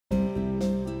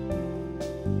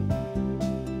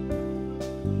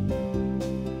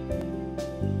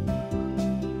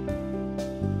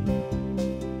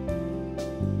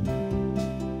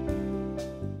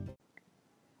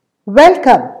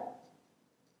Welcome.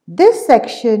 This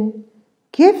section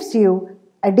gives you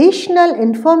additional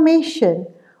information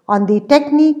on the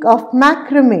technique of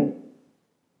macrame.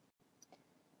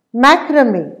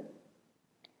 Macrame.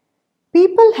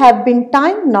 People have been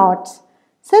tying knots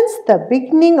since the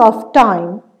beginning of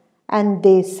time, and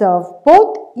they serve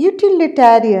both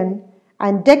utilitarian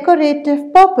and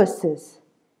decorative purposes.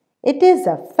 It is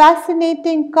a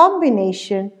fascinating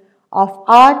combination of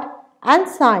art and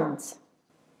science.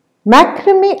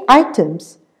 Macrame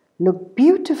items look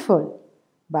beautiful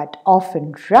but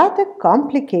often rather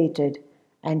complicated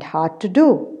and hard to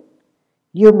do.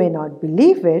 You may not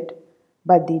believe it,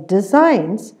 but the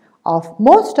designs of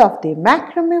most of the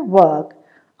macrame work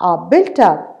are built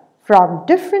up from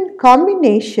different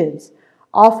combinations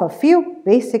of a few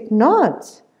basic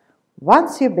knots.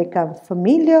 Once you become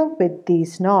familiar with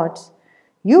these knots,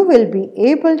 you will be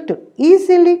able to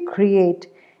easily create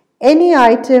any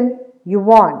item you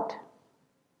want.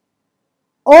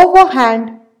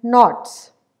 Overhand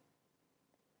knots.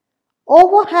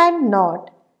 Overhand knot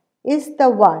is the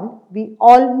one we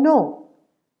all know.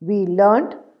 We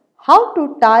learned how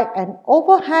to tie an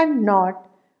overhand knot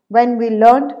when we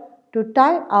learned to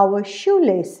tie our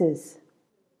shoelaces.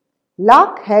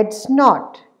 Larkhead's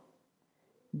knot.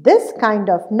 This kind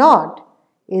of knot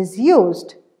is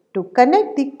used to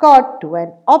connect the cord to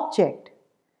an object.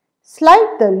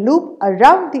 Slide the loop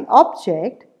around the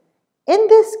object, in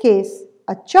this case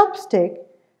a chopstick,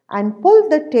 and pull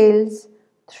the tails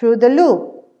through the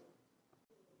loop.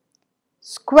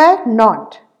 Square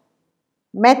knot.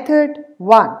 Method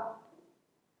 1.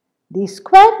 The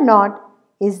square knot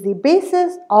is the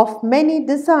basis of many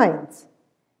designs.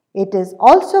 It is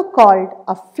also called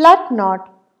a flat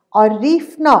knot or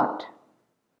reef knot.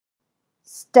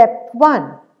 Step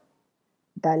 1.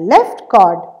 The left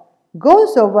cord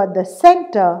goes over the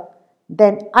center,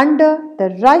 then under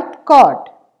the right cord.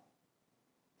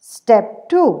 Step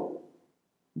 2.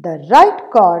 The right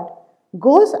cord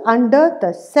goes under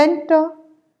the center,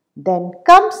 then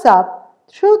comes up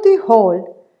through the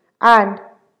hole and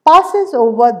passes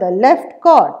over the left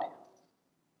cord.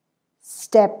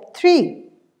 Step 3.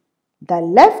 The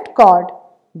left cord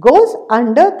goes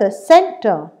under the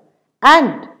center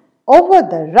and over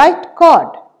the right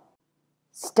cord.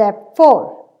 Step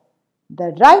 4.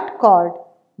 The right cord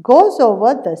goes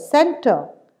over the center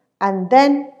and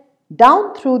then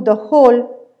down through the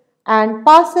hole and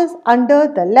passes under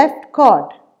the left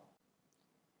cord.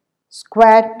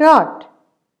 Square knot.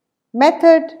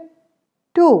 Method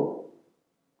 2.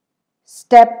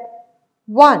 Step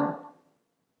 1.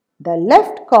 The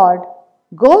left cord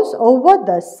goes over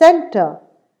the center,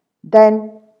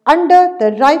 then under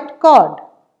the right cord.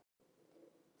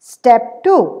 Step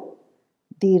 2.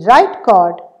 The right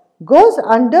cord goes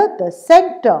under the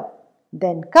center,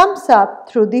 then comes up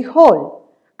through the hole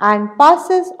and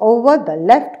passes over the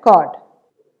left cord.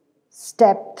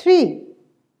 Step 3.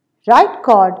 Right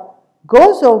cord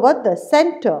goes over the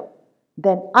center,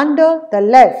 then under the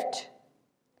left.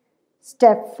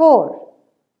 Step 4.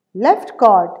 Left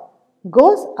cord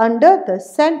goes under the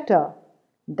center,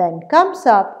 then comes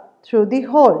up through the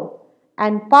hole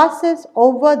and passes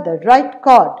over the right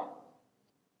cord.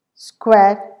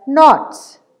 Square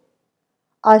knots.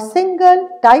 A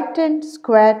single tightened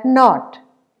square knot.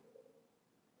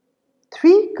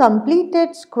 3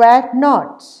 completed square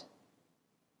knots.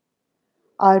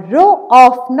 A row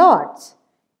of knots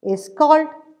is called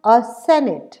a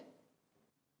senet.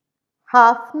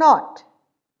 Half knot.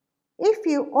 If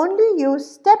you only use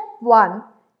step 1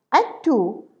 and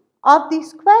 2 of the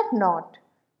square knot,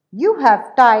 you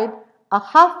have tied a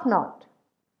half knot.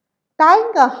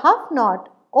 Tying a half knot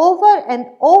over and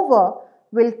over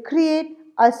will create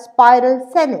a spiral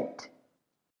senet.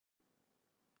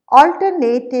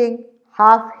 Alternating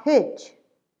half hitch.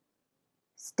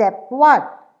 Step 1.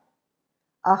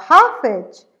 A half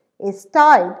hitch is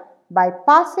tied by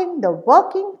passing the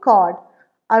working cord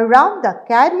around the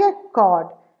carrier cord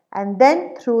and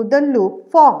then through the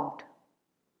loop formed.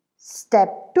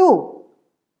 Step 2.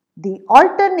 The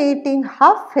alternating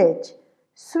half hitch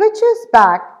switches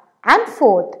back and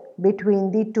forth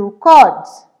between the two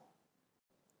cords.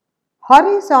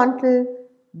 Horizontal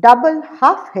double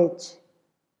half hitch.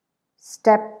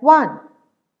 Step 1.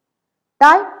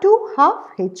 Tie 2 half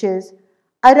hitches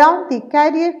around the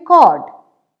carrier cord.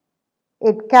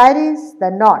 It carries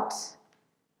the knots.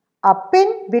 A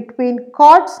pin between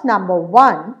cords number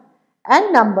 1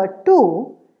 and number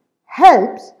 2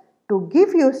 helps to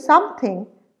give you something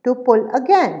to pull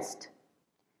against.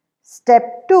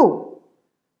 Step 2.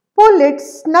 Pull it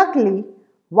snugly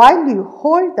while you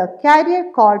hold the carrier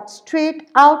cord straight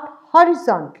out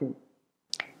horizontal.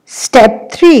 Step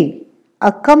 3.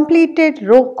 A completed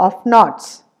row of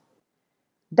knots.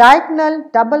 Diagonal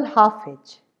double half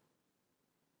hitch.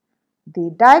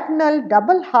 The diagonal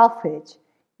double half hitch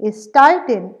is tied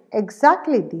in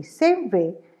exactly the same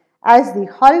way as the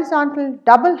horizontal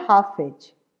double half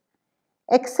hitch,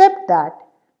 except that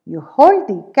you hold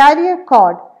the carrier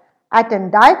cord at a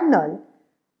diagonal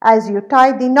as you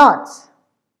tie the knots.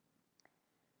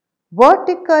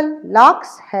 Vertical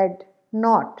lark's head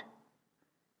knot.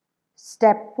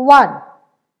 Step 1.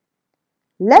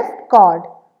 Left cord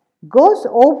goes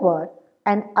over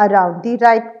and around the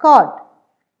right cord.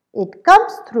 It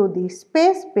comes through the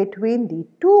space between the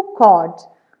two cords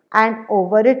and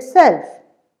over itself.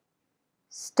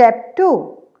 Step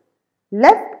 2.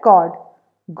 Left cord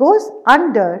goes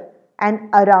under and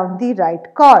around the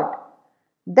right cord.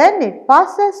 Then it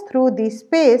passes through the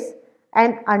space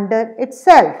and under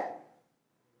itself.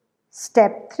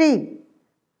 Step 3.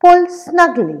 Pull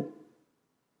snugly.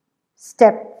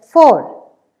 Step 4.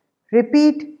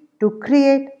 Repeat to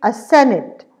create a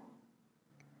sonnet.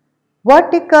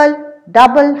 Vertical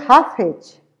double half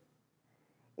hitch.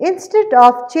 Instead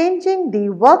of changing the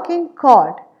working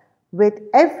cord with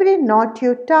every knot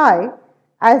you tie,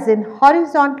 as in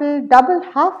horizontal double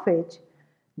half hitch,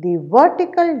 the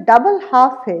vertical double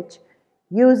half hitch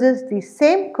uses the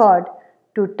same cord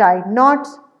to tie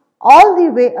knots all the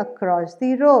way across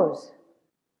the rows.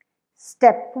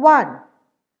 Step 1.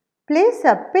 Place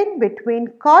a pin between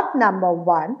cord number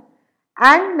 1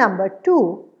 and number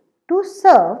 2 to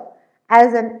serve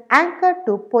as an anchor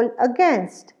to pull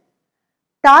against.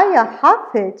 Tie a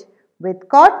half hitch with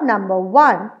cord number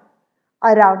 1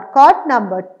 around cord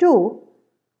number 2.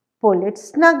 Pull it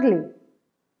snugly.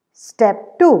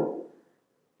 Step 2.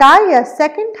 Tie a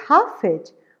second half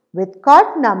hitch with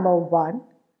cord number 1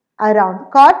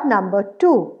 around cord number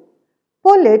 2.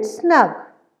 Pull it snug.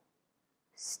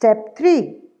 Step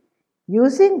 3.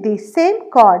 Using the same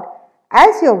cord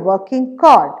as your working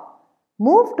cord,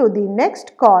 move to the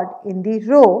next cord in the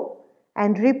row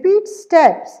and repeat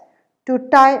steps to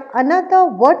tie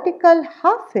another vertical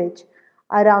half hitch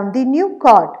around the new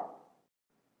cord.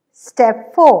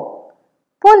 Step 4.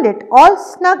 Pull it all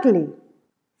snugly.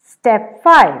 Step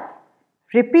 5.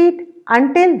 Repeat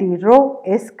until the row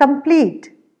is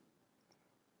complete.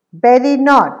 Berry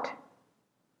knot.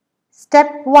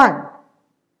 Step 1.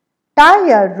 Tie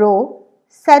a row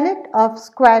sonnet of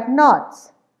square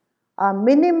knots. A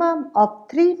minimum of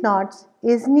 3 knots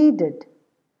is needed.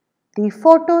 The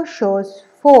photo shows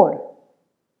 4.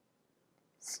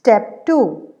 Step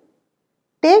 2.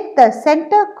 Take the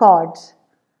center cords,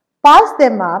 pass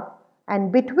them up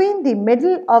and between the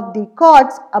middle of the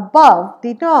cords above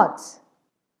the knots.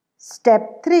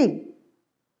 Step 3.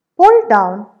 Pull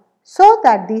down so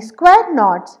that the square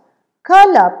knots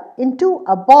curl up into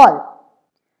a ball.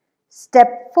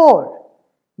 Step 4.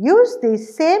 Use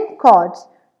these same cords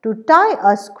to tie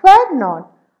a square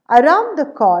knot around the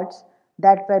cords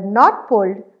that were not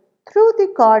pulled through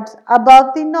the cords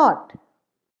above the knot.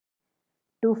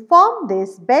 To form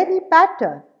this berry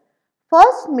pattern,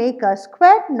 first make a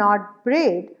square knot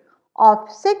braid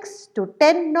of 6 to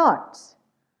 10 knots.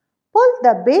 Pull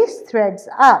the base threads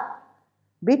up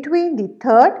between the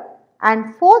third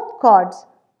and fourth cords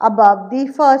above the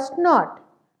first knot.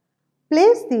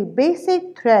 Place the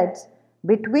basic threads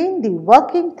between the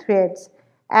working threads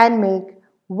and make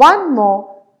one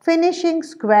more finishing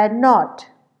square knot.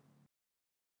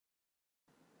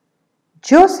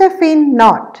 Josephine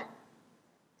knot.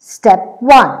 Step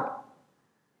 1.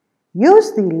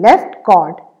 Use the left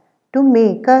cord to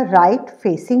make a right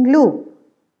facing loop.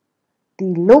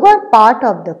 The lower part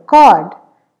of the cord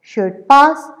should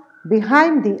pass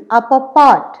behind the upper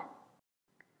part.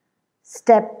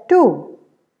 Step 2.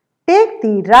 Take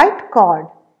the right cord,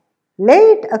 lay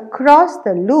it across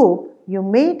the loop you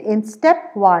made in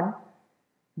step 1,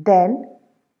 then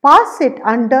pass it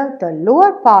under the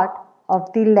lower part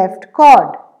of the left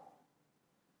cord.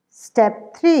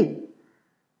 Step 3.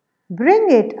 Bring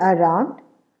it around,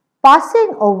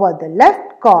 passing over the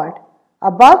left cord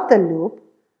above the loop,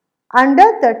 under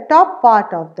the top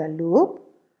part of the loop,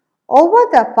 over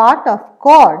the part of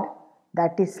cord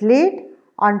that is laid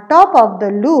on top of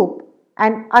the loop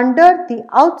and under the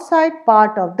outside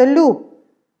part of the loop.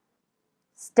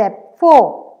 Step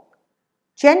 4.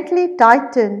 Gently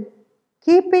tighten,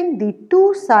 keeping the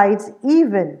two sides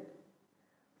even.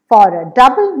 For a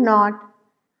double knot,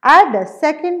 add a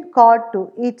second cord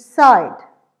to each side.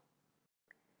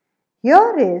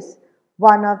 Here is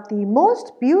one of the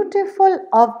most beautiful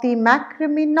of the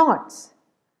macrame knots.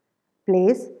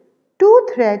 Place 2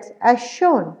 threads as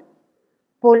shown.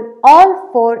 Pull all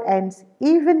 4 ends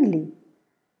evenly.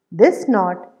 This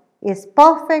knot is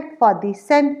perfect for the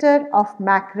center of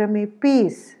macrame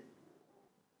piece.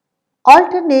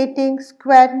 Alternating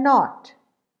square knot.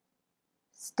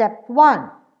 Step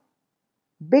 1.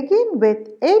 Begin with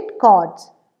 8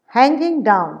 cords hanging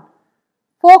down,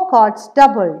 4 cords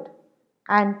doubled,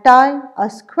 and tie a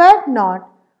square knot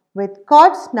with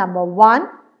cords number 1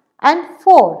 and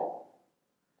 4.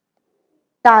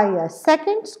 Tie a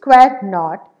second square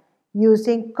knot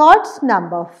using cords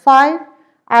number 5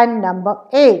 and number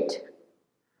 8.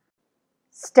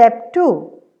 Step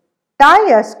 2.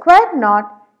 Tie a square knot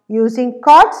using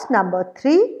cords number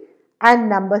 3 and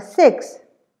number 6.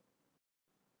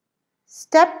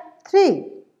 Step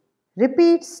 3.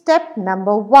 Repeat step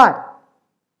number 1.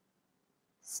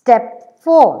 Step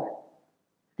 4.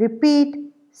 Repeat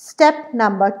step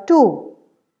number 2.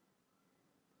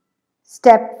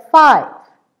 Step 5.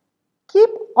 Keep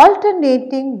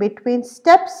alternating between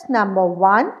steps number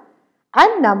 1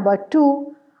 and number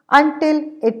 2 until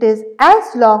it is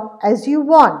as long as you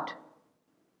want.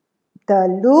 The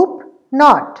loop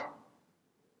knot.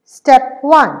 Step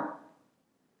 1.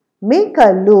 Make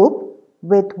a loop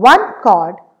with one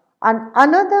cord on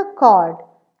another cord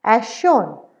as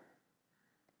shown.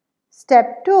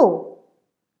 Step 2.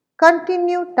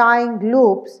 Continue tying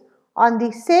loops on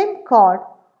the same cord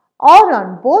or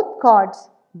on both cords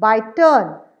by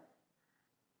turn.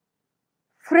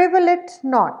 Frivolette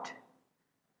knot.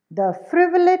 The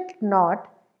frivolette knot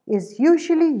is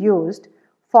usually used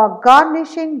for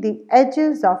garnishing the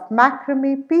edges of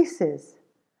macrame pieces.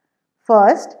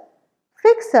 First,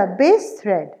 fix a base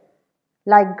thread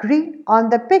like green on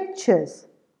the pictures.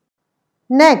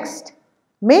 Next,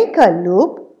 make a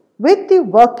loop with the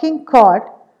working cord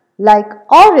like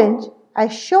orange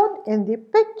as shown in the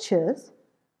pictures.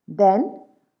 Then,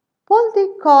 pull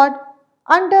the cord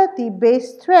under the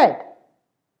base thread.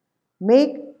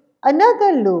 Make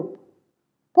another loop.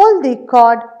 Pull the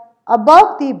cord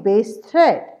above the base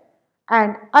thread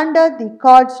and under the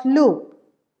cord's loop.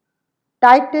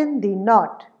 Tighten the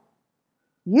knot.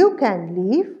 You can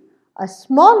leave a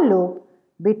small loop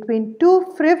between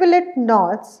two frivolette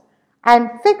knots and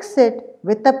fix it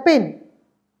with a pin.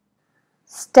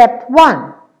 Step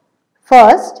 1.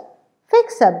 First,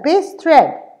 fix a base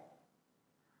thread.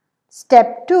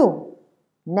 Step 2.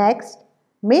 Next,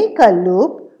 make a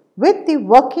loop with the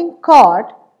working cord,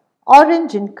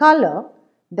 orange in color,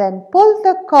 then pull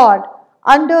the cord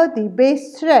under the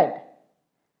base thread.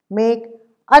 Make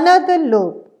another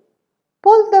loop.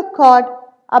 Pull the cord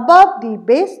above the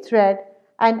base thread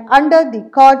and under the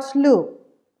cord's loop.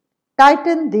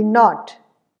 Tighten the knot.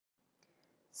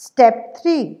 Step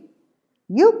 3.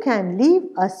 You can leave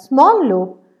a small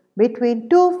loop between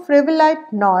two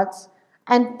frivolette knots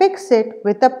and fix it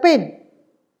with a pin.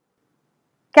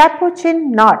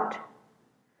 Capuchin knot.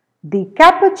 The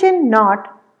capuchin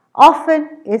knot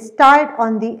often is tied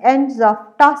on the ends of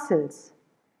tassels.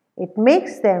 It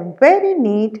makes them very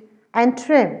neat and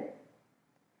trim.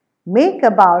 Make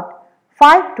about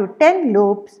 5 to 10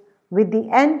 loops with the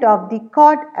end of the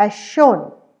cord as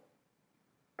shown.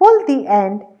 Pull the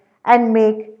end and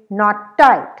make knot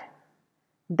tight.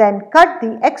 Then cut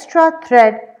the extra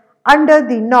thread under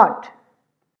the knot.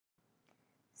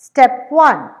 Step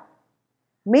 1.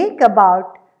 Make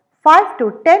about 5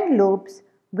 to 10 loops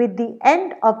with the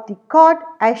end of the cord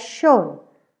as shown.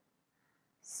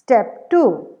 Step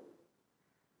 2.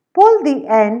 Pull the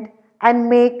end and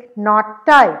make knot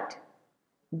tight.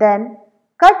 Then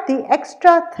cut the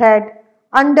extra thread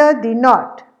under the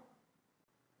knot.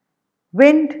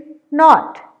 Wind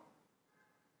knot.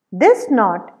 This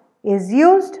knot is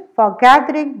used for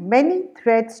gathering many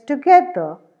threads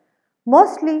together,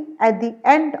 mostly at the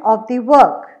end of the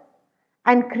work,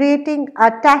 and creating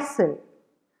a tassel.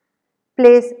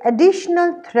 Place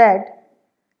additional thread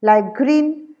like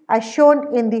green as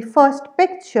shown in the first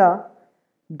picture,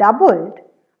 doubled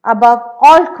above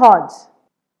all cords.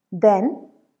 Then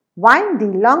wind the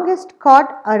longest cord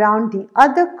around the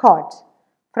other cords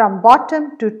from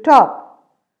bottom to top.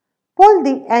 Pull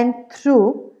the end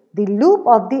through the loop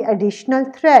of the additional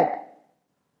thread.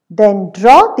 Then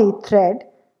draw the thread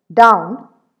down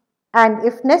and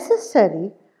if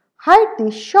necessary, hide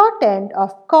the short end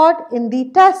of cord in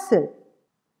the tassel.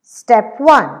 Step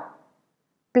 1.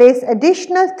 Place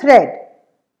additional thread,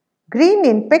 green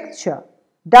in picture,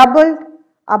 doubled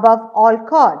above all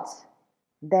cords.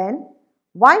 Then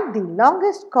wind the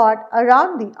longest cord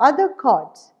around the other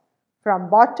cords from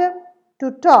bottom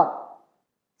to top.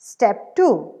 Step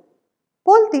 2.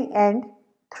 Pull the end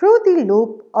through the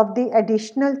loop of the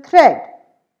additional thread.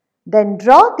 Then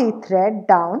draw the thread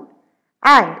down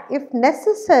and if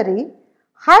necessary,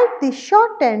 hide the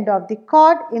short end of the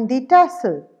cord in the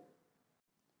tassel.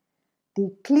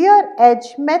 The clear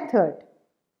edge method.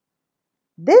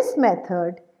 This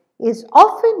method is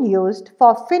often used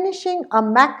for finishing a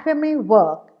macrame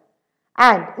work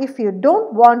and if you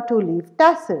don't want to leave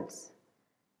tassels.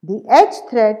 The edge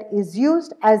thread is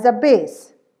used as a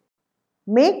base.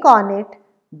 Make on it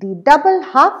the double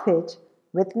half hitch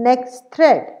with next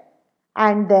thread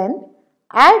and then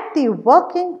add the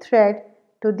working thread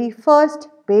to the first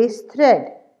base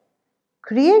thread.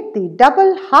 Create the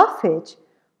double half hitch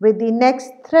with the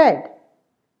next thread.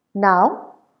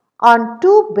 Now on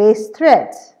 2 base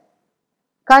threads.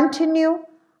 Continue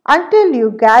until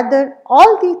you gather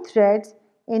all the threads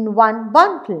in one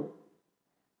bundle.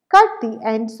 Cut the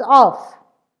ends off.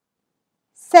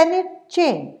 Senet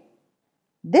chain.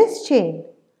 This chain,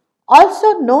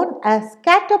 also known as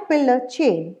caterpillar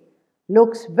chain,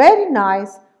 looks very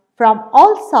nice from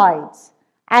all sides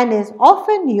and is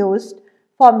often used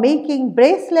for making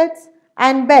bracelets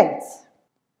and belts.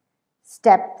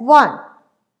 Step 1.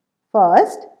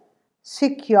 First,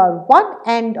 secure one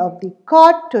end of the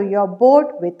cord to your board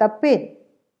with a pin.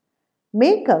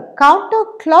 Make a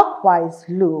counterclockwise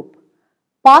loop,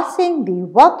 passing the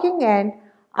working end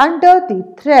under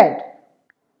the thread.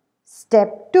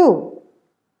 Step 2.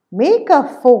 Make a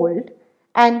fold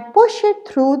and push it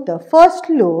through the first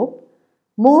loop,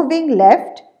 moving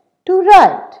left to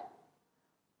right.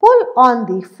 Pull on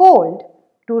the fold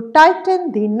to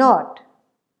tighten the knot.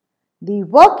 The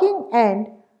working end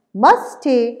must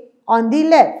stay on the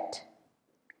left.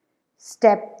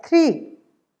 Step 3.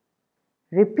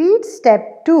 Repeat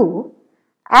step 2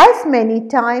 as many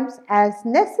times as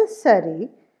necessary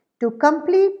to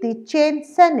complete the chain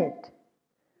senet.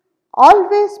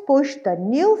 Always push the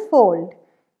new fold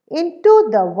into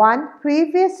the one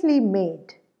previously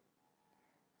made.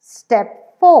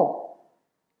 Step 4.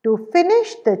 To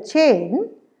finish the chain,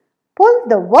 pull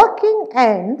the working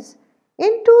ends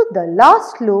into the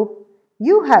last loop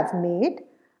you have made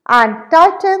and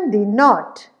tighten the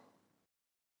knot.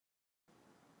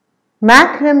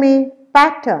 Macrame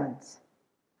patterns.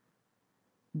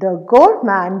 The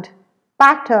gourmand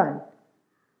pattern.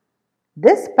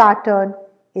 This pattern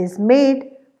is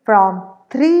made from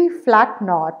 3 flat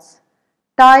knots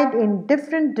tied in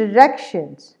different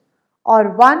directions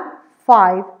or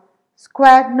 5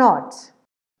 square knots.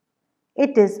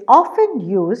 It is often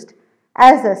used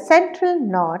as a central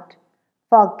knot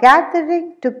for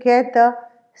gathering together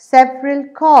several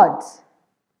cords.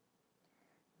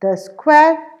 The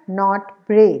square knot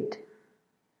braid.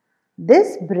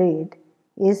 This braid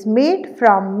is made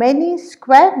from many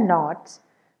square knots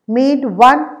made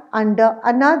one under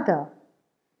another.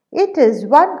 It is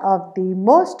one of the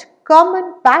most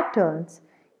common patterns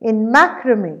in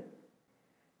macrame.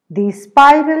 The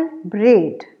spiral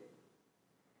braid.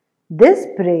 This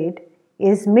braid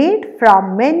is made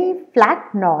from many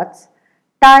flat knots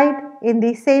tied in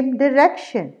the same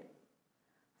direction.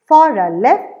 For a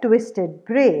left twisted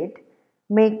braid,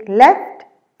 make left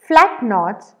flat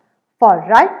knots. For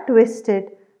right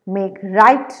twisted, make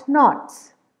right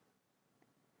knots.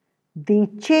 The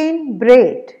chain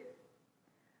braid.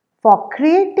 For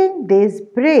creating this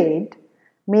braid,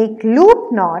 make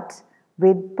loop knots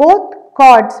with both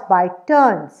cords by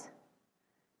turns.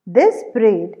 This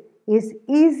braid is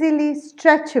easily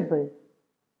stretchable.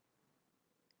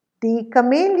 The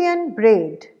chameleon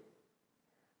braid.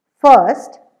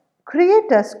 First,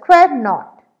 create a square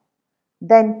knot.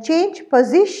 Then change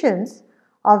positions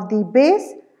of the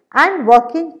base and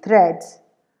working threads.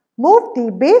 Move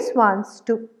the base ones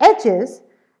to edges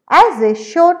as is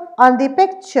shown on the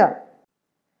picture.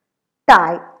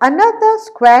 Tie another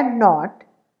square knot.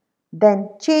 Then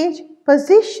change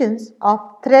positions of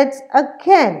threads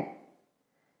again.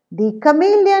 The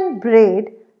chameleon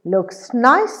braid looks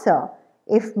nicer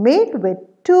if made with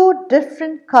 2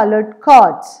 different colored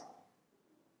cords.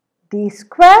 The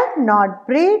square knot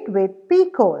braid with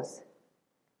picots.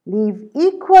 Leave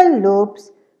equal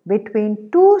loops between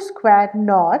 2 square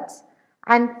knots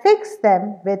and fix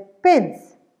them with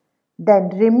pins. Then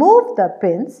remove the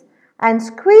pins and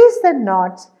squeeze the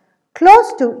knots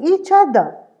close to each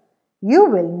other. You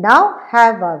will now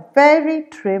have a very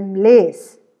trim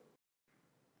lace.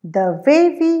 The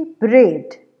wavy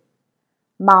braid.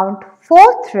 Mount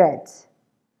 4 threads.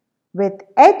 With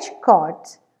edge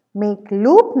cords, make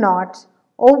loop knots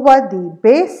over the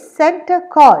base center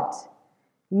cords.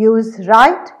 Use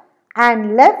right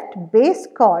and left base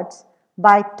cords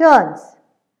by turns.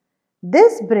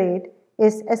 This braid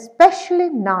is especially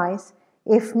nice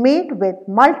if made with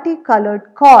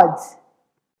multicolored cords.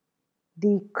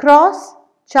 The cross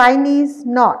Chinese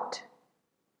knot.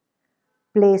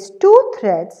 Place 2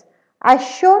 threads as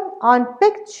shown on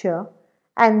picture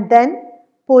and then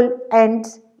pull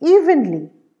ends evenly.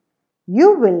 You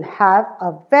will have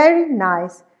a very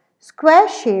nice square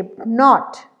shaped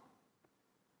knot.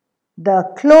 The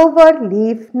clover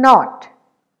leaf knot.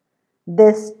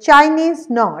 This Chinese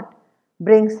knot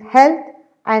brings health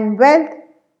and wealth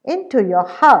into your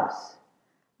house.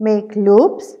 Make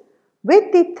loops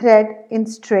with the thread in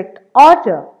strict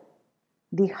order.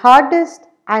 The hardest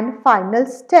and final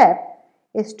step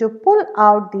is to pull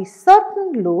out the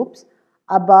certain loops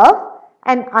above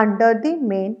and under the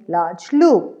main large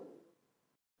loop.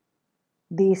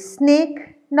 The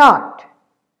snake knot.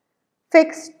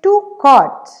 Fix two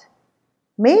cords.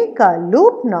 Make a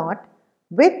loop knot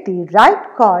with the right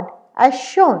cord as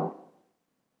shown.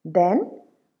 Then,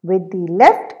 with the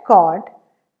left cord,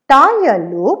 tie a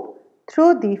loop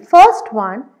through the first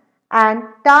one and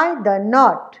tie the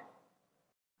knot.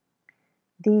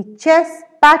 The chess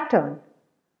pattern.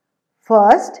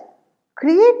 First,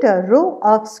 create a row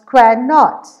of square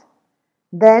knots.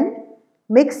 Then,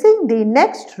 mixing the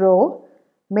next row,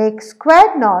 make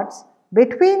square knots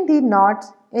between the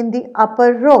knots in the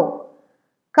upper row.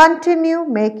 Continue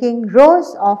making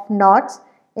rows of knots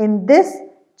in this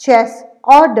chess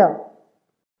order.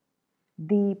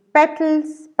 The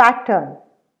petals pattern.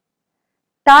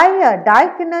 Tie a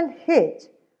diagonal hitch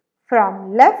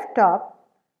from left top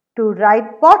to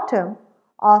right bottom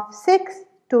of 6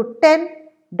 to 10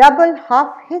 double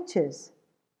half hitches.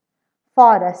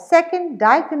 For a second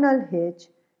diagonal hitch,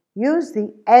 use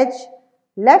the edge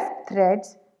left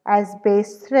threads as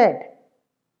base thread.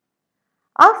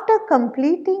 After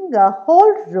completing a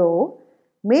whole row,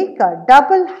 make a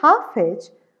double half hitch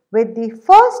with the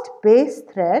first base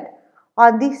thread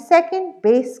on the second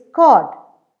base cord.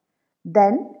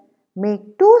 Then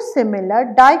make two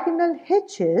similar diagonal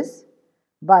hitches,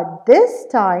 but this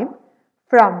time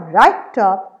from right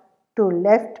top to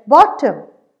left bottom.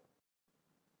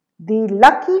 The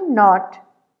lucky knot,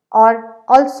 or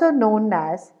also known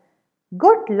as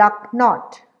good luck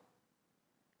knot.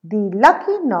 The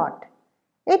lucky knot.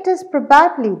 It is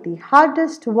probably the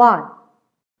hardest one.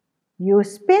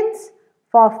 Use pins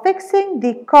for fixing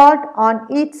the cord on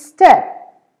each step.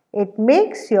 It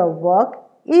makes your work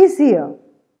easier.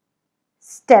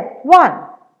 Step 1.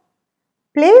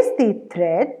 Place the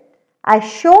thread as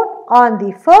shown on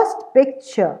the first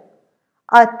picture.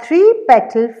 A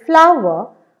 3-petal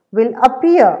flower will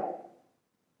appear.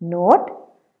 Note,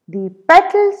 the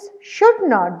petals should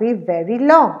not be very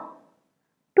long.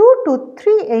 2 to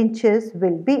 3 inches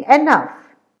will be enough.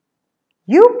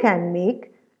 You can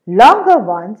make longer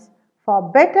ones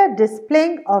for better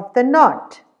displaying of the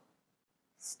knot.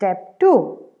 Step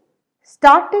 2.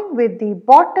 Starting with the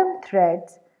bottom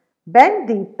threads, bend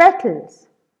the petals.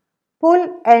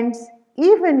 Pull ends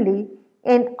evenly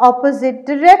in opposite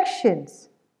directions.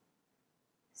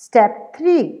 Step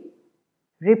 3.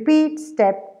 Repeat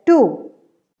step 2.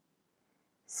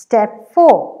 Step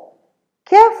 4.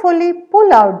 Carefully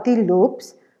pull out the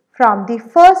loops from the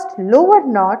first lower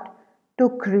knot to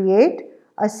create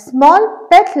a small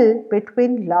petal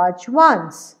between large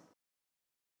ones.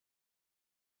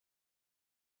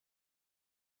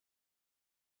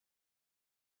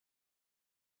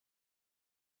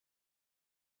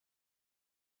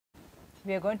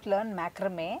 We are going to learn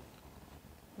macrame.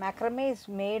 Macrame is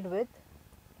made with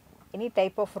any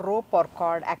type of rope or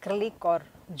cord, acrylic or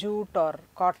jute or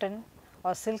cotton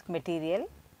or silk material.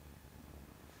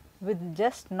 With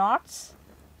just knots,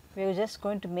 we are just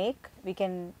going to we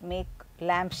can make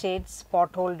lampshades,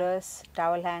 pot holders,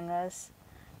 towel hangers,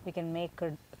 we can make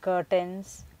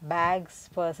curtains, bags,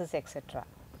 purses, etc.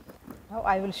 Now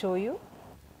I will show you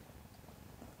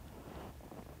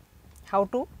how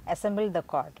to assemble the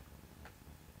cord.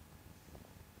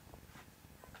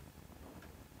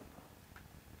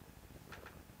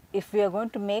 If we are going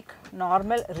to make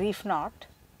normal reef knot,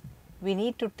 we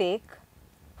need to take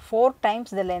 4 times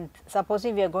the length.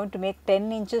 Supposing we are going to make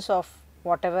 10 inches of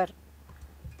whatever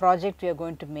project we are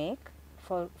going to make,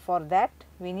 for that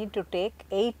we need to take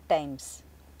 8 times.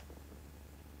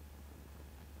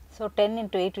 So 10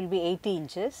 into 8 will be 80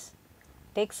 inches.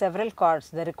 Take several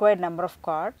cords, the required number of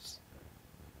cords,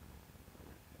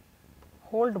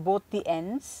 hold both the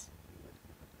ends.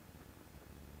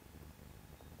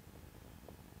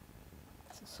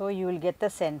 So you will get the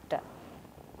center.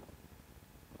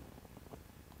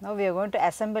 Now we are going to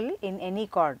assemble in any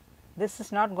cord. This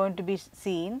is not going to be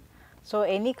seen. So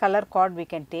any color cord we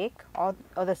can take, or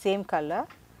the same color,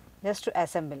 just to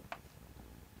assemble.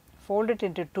 Fold it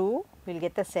into 2, we will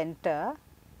get the center,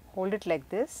 hold it like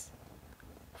this,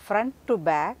 front to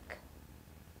back,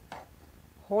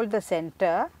 hold the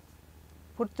center,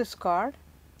 put this cord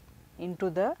into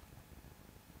the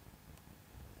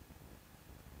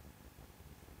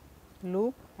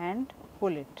loop and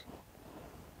pull it.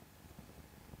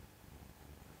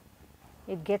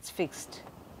 It gets fixed.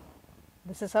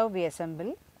 This is how we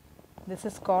assemble. This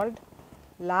is called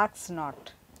lark's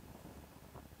knot.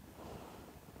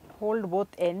 Hold both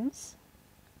ends,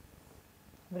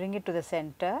 bring it to the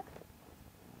center,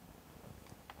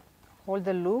 hold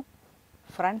the loop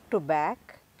front to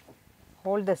back,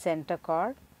 hold the center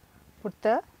cord, put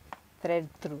the thread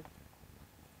through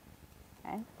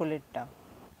and pull it down.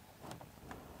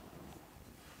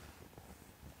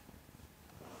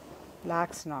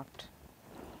 Lark's knot.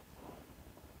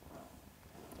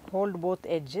 Hold both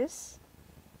edges,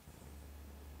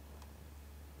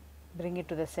 bring it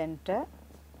to the center,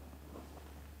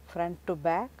 front to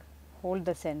back, hold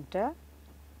the center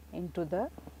into the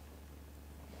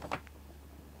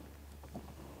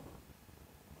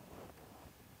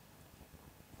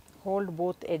hold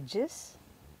both edges,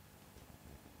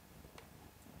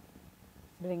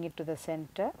 bring it to the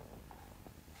center,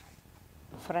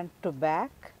 front to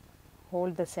back,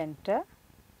 hold the center,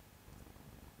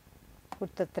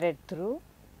 put the thread through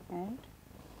and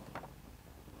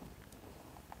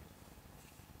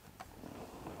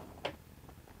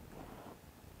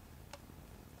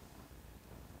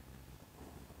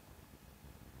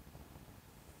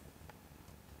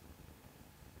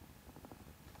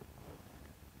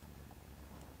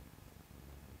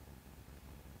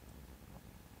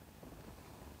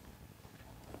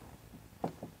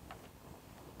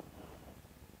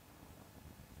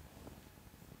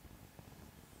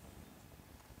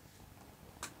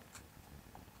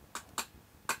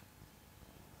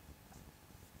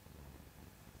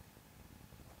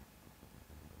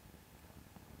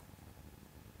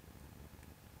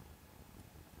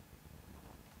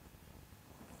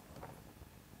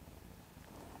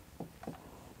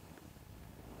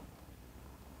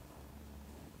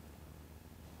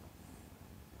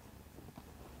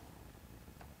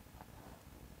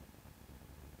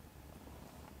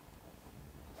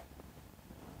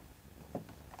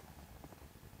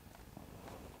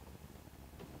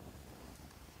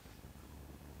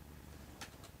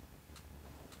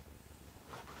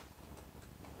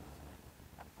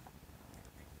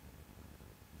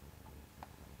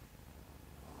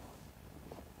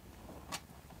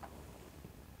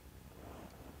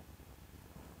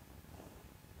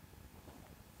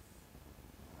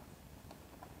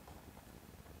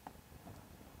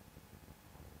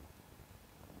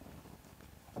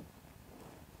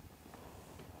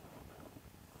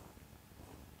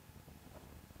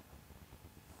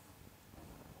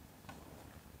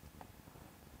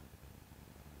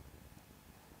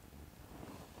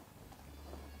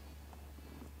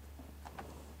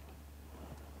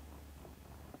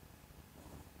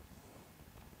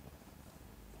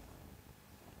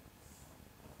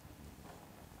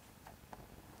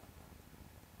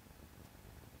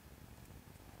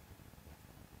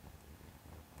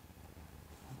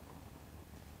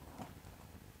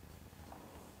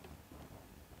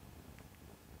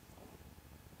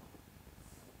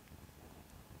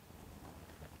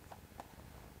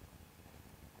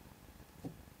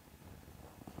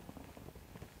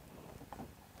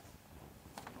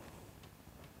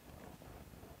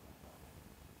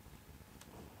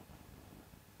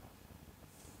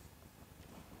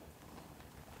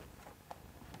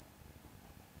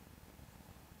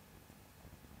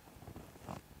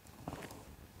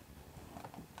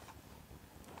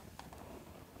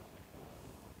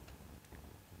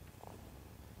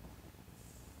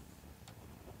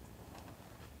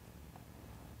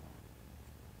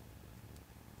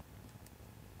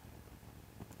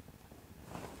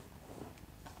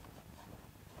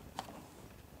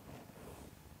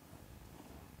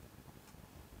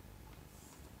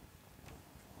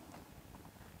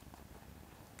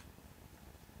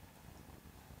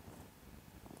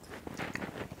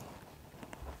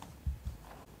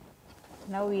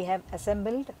now we have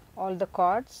assembled all the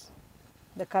cords.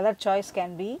 The color choice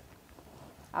can be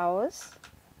ours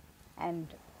and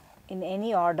in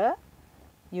any order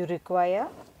you require.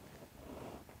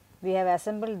 We have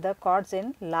assembled the cords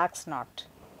in lark's knot.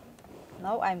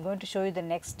 Now I am going to show you the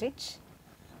next stitch,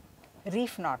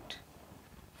 reef knot.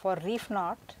 For reef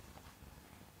knot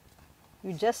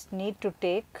you just need to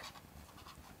take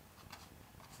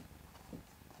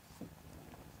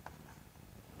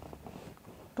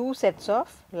two sets of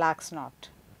lark's knot.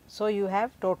 So you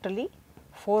have totally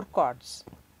 4 cords.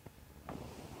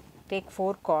 Take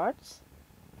 4 cords,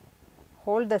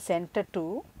 hold the center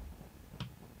to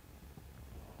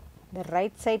the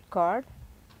right side cord,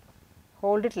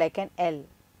 hold it like an L,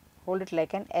 hold it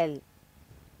like an L.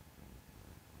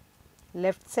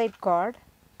 Left side cord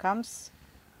comes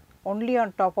only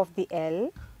on top of the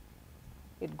L,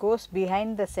 it goes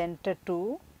behind the center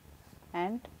too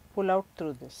and pull out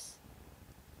through this.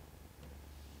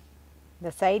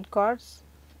 The side cords,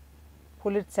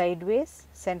 pull it sideways,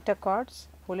 center cords,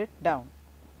 pull it down,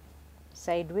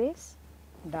 sideways,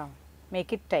 down,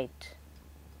 make it tight.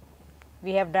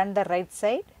 We have done the right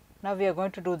side, now we are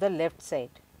going to do the left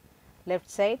side. Left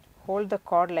side, hold the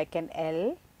cord like an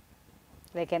L,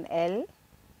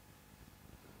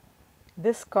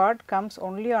 This cord comes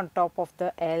only on top of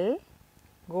the L,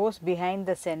 goes behind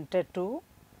the center too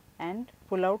and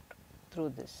pull out through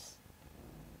this.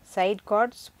 Side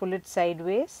cords, pull it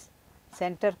sideways,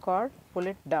 center cord, pull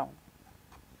it down.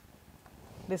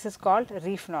 This is called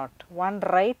reef knot, one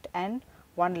right and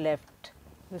one left.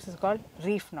 This is called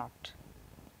reef knot.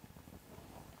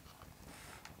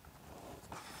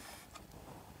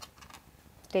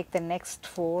 Take the next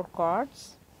 4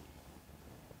 cords.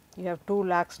 You have 2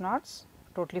 lax knots,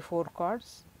 totally 4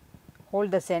 cords.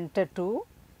 Hold the center too.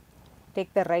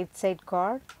 Take the right side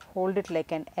cord, hold it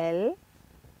like an L.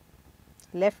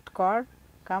 Left cord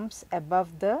comes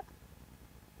above the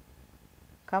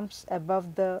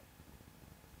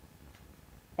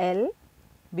L,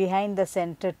 behind the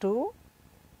center too.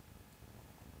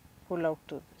 Pull out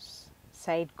to this.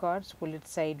 Side cords, pull it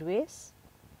sideways.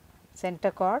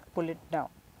 Center cord, pull it down.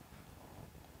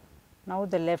 Now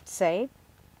the left side,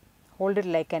 hold it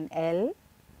like an L.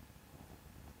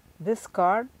 This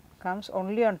cord comes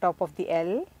only on top of the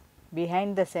L,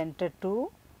 behind the center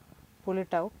too, pull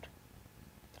it out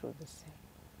through this side.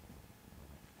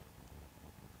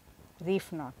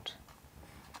 Reef knot.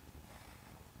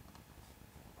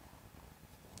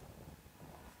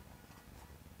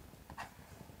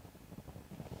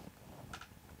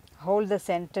 Hold the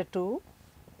center too,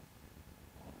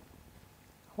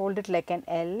 hold it like an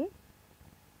L.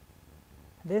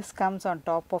 This comes on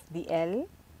top of the L,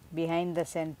 behind the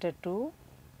center too.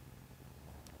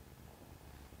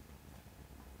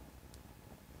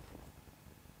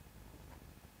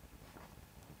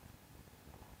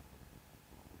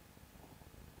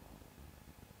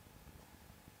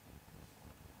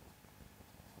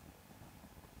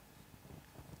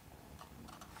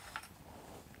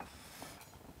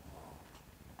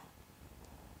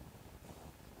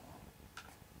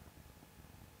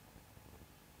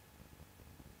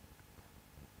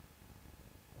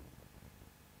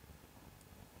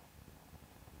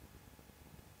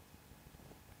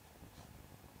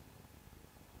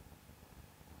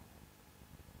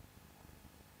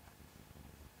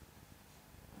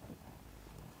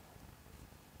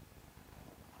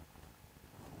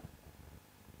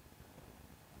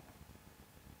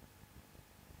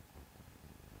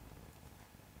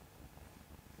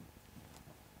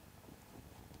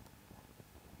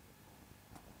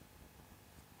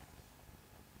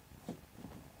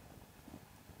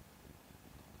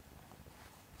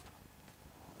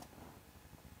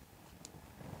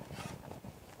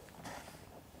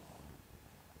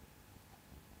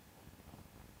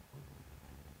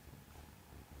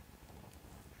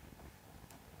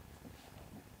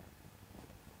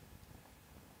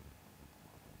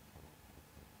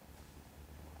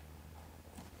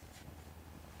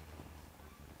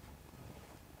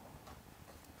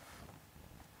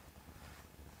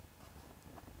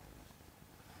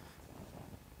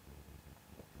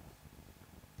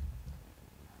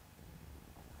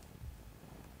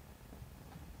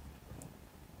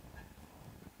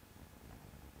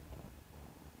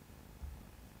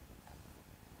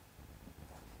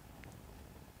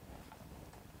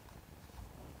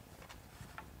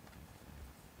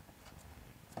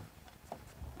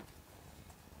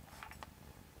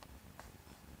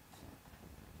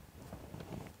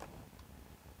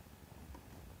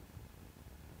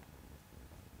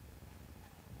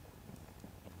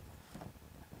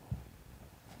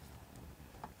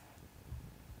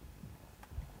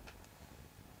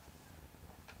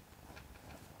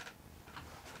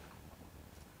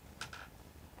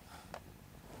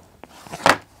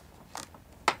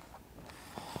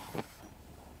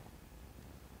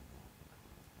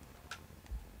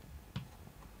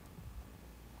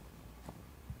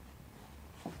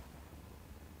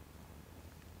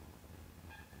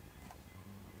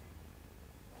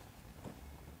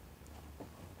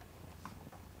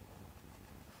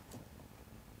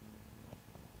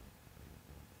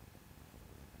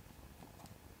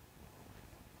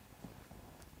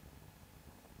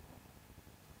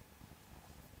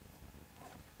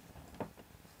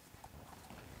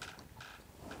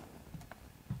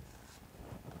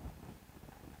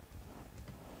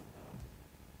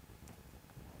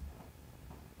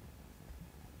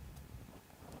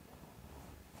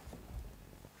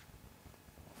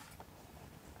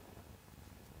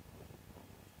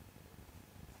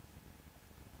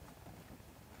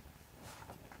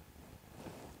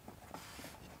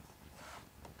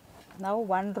 Now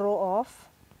one row of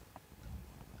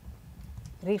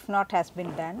reef knot has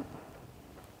been done.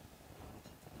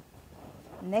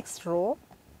 Next row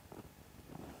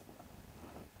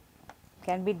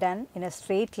can be done in a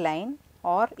straight line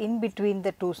or in between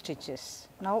the two stitches.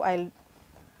 Now I will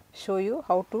show you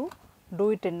how to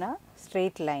do it in a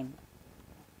straight line.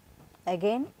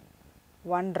 Again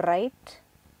one right,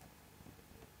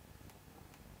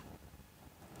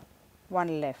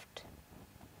 one left.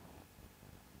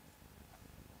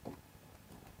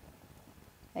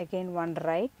 Again one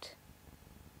right,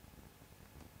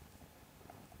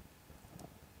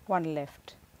 one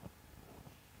left.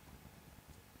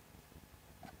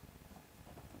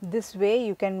 This way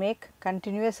you can make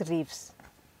continuous reefs.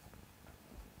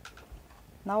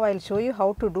 Now I will show you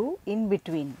how to do in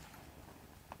between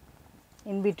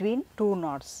two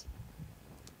knots.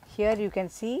 Here you can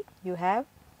see you have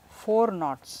 4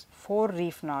 knots, 4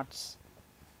 reef knots.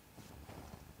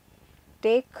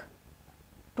 Take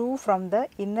 2 from the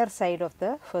inner side of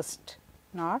the first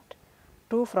knot,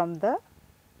 2 from the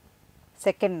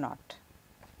second knot.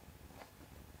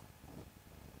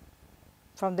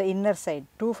 From the inner side,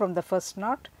 2 from the first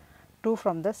knot, 2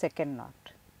 from the second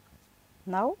knot.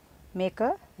 Now make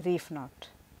a reef knot.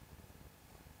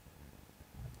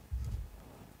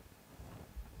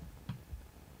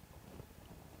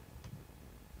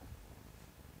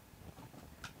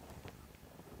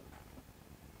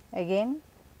 Again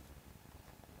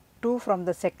 2 from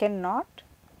the second knot,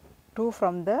 2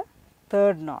 from the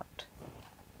third knot,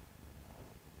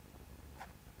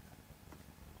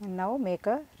 and now make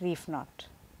a reef knot.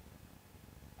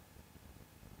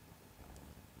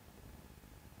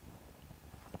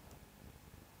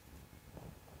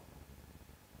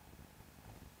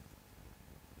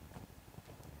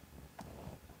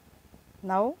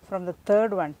 Now from the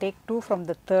third one, take 2 from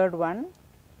the third one,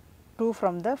 2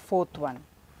 from the fourth one.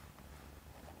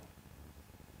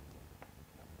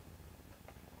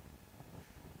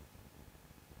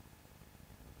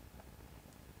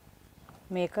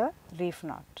 Make a reef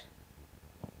knot.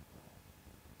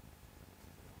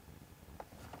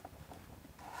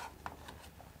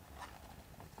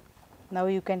 Now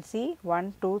you can see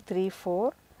 1, 2, 3,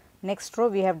 4. Next row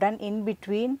we have done in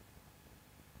between,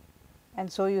 and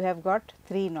so you have got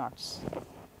 3 knots.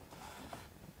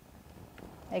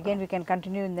 Again we can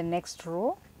continue in the next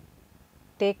row.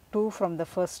 Take 2 from the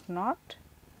first knot,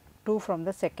 2 from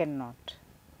the second knot.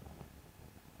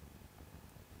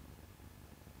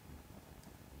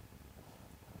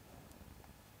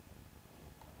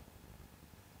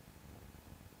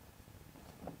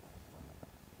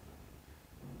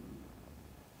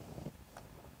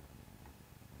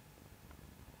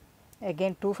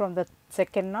 Again 2 from the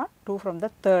second knot, 2 from the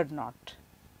third knot.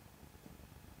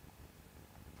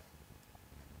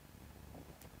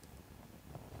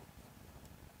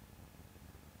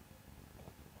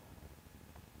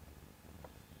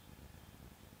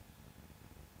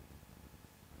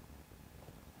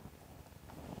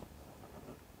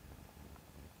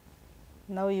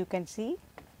 Now you can see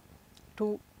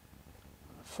 2,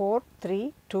 4,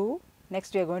 3, 2.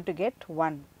 Next we are going to get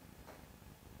 1.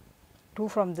 2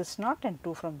 from this knot and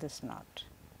 2 from this knot.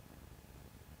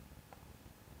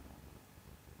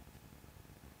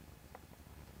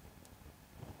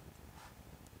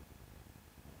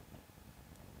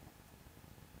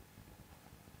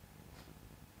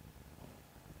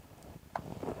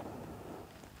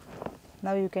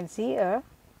 Now you can see a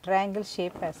triangle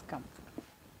shape has come.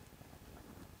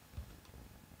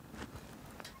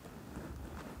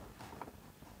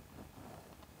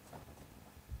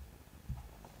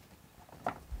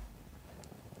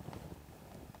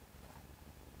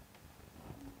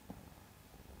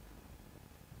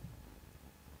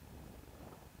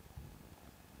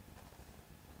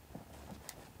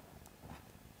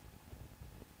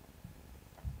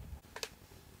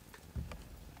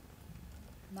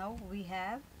 Now we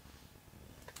have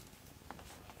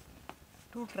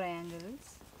 2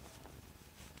 triangles,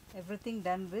 everything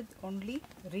done with only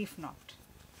reef knot.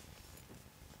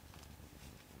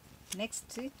 Next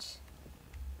stitch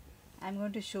I am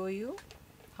going to show you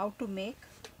how to make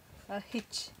a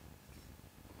hitch.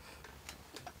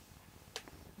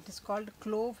 It is called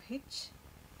clove hitch.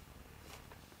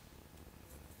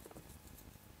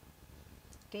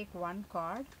 Take one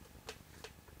cord.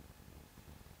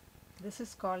 This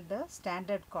is called the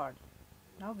standard cord.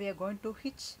 Now we are going to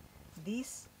hitch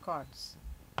these cords.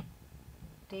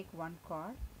 Take one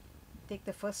cord, take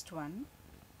the first one.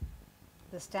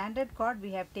 The standard cord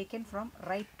we have taken from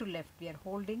right to left. We are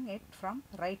holding it from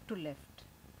right to left.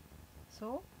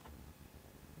 So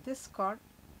this cord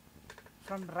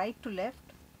from right to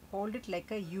left, hold it like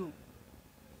a U.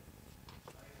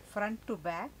 front to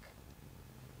back,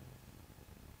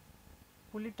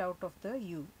 pull it out of the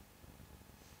U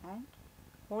and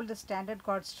hold the standard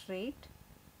cord straight,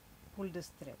 pull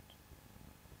this thread.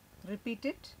 Repeat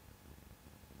it,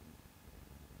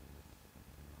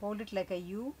 hold it like a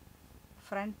U,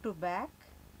 front to back,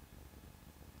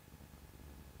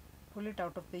 pull it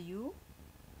out of the U,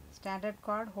 standard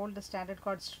cord, hold the standard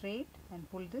cord straight and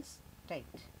pull this tight.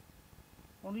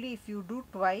 Only if you do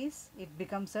twice it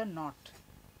becomes a knot.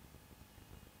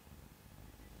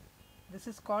 This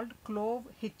is called clove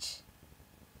hitch.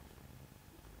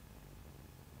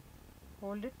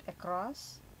 Hold it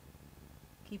across,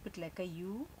 keep it like a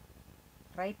U,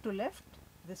 right to left,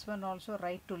 this one also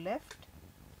right to left,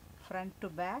 front to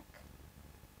back,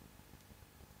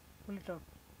 pull it out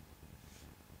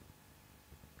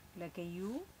like a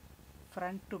U,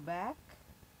 front to back,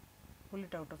 pull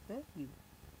it out of the U.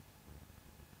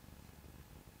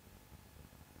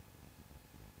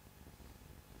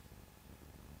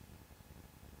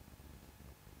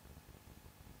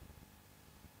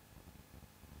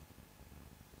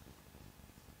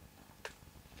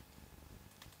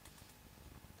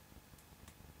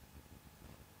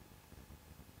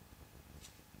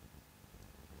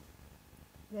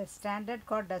 The standard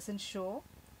cord doesn't show,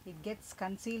 it gets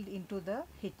concealed into the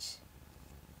hitch.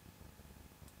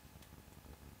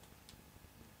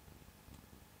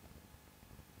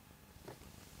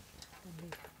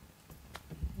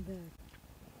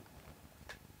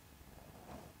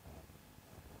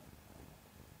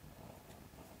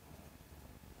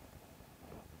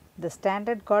 The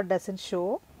standard cord doesn't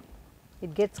show,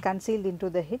 it gets concealed into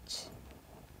the hitch.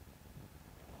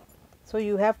 So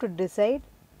you have to decide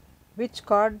which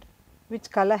cord, which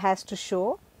color has to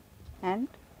show and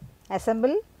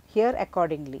assemble here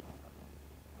accordingly.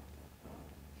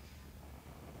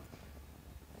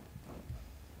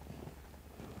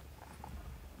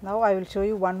 Now I will show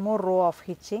you one more row of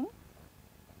hitching.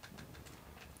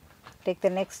 Take the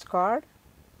next cord,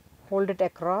 hold it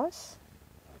across,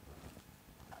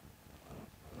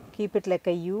 keep it like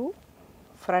a U,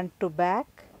 front to back,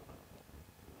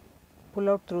 pull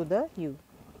out through the U.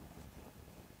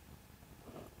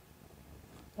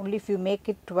 Only if you make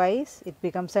it twice it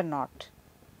becomes a knot.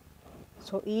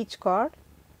 So each cord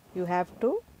you have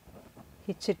to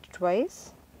hitch it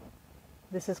twice.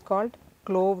 This is called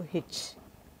clove hitch.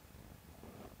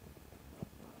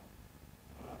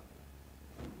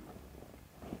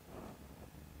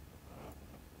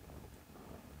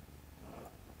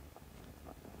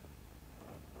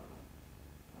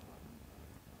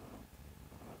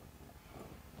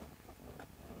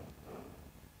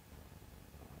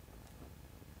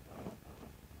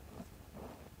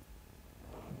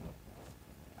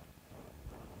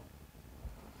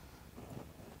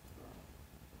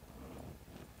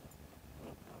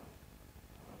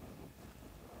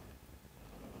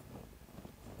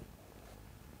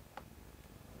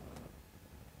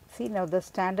 See, now the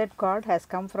standard cord has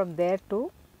come from there to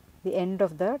the end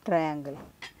of the triangle.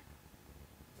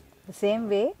 The same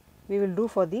way we will do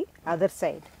for the other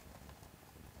side.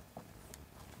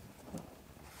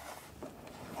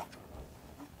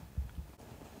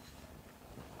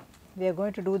 We are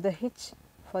going to do the hitch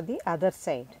for the other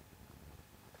side.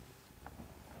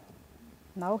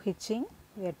 Now hitching,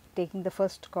 we are taking the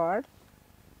first cord,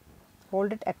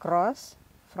 hold it across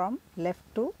from left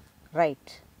to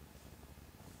right.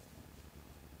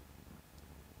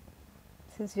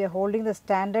 Since we are holding the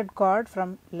standard cord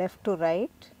from left to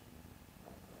right,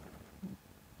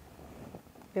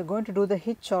 we are going to do the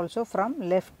hitch also from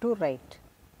left to right.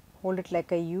 Hold it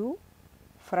like a U,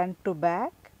 front to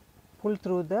back, pull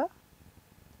through the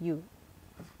U.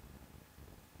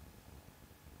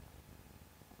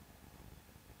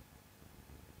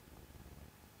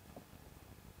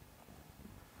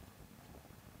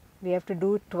 We have to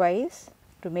do it twice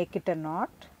to make it a knot.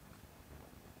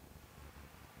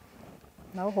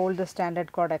 Now hold the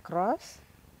standard cord across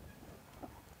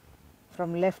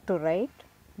from left to right.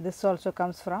 This also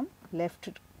comes from left.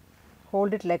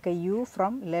 Hold it like a U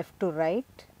from left to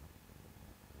right,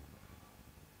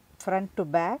 front to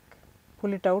back,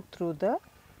 pull it out through the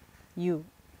U.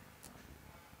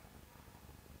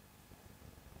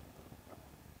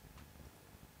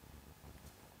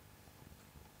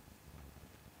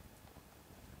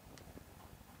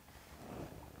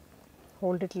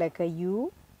 Hold it like a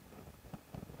U,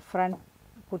 front,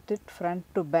 put it front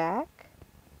to back,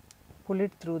 pull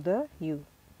it through the U.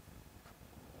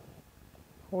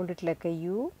 Hold it like a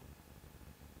U,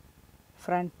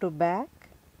 front to back,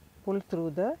 pull through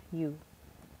the U.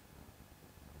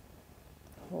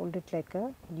 Hold it like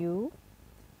a U,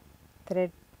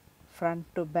 thread front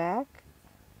to back,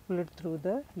 pull it through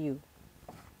the U.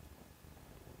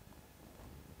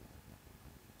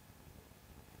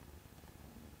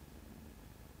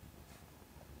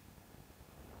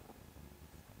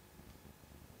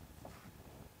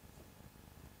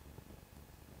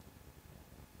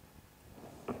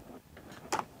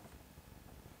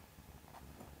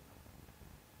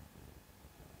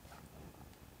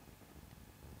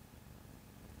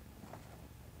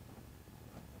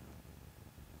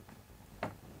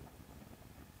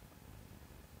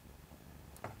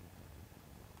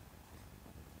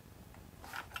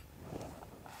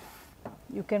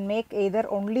 You can make either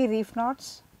only reef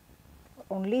knots,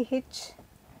 only hitch,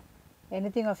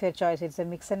 anything of your choice. It's a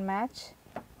mix and match,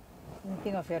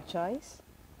 anything of your choice.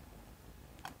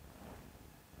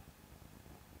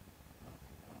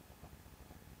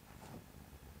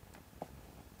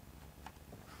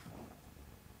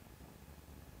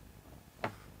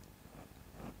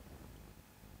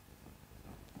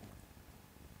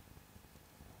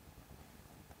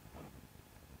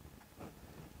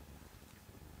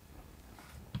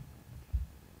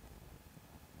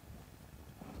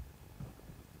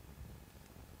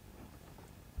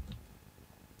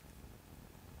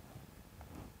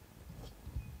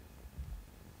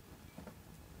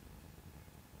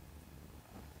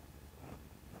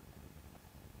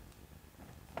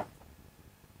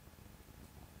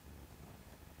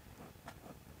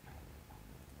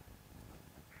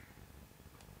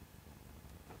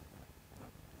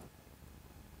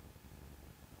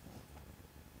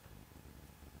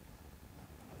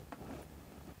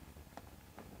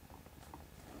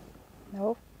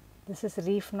 Now, this is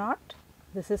reef knot,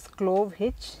 this is clove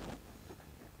hitch.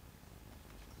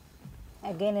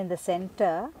 Again in the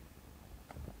center,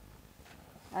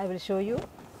 I will show you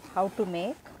how to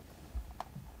make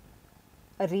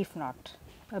a reef knot,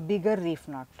 a bigger reef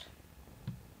knot.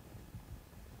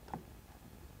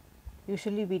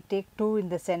 Usually we take 2 in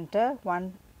the center,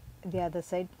 1 the other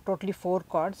side, totally 4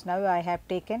 cords. Now I have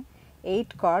taken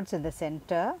 8 cords in the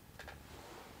center,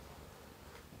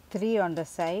 3 on the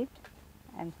side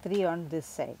and 3 on this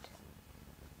side.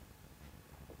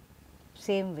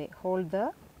 Same way, hold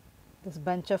this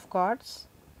bunch of cords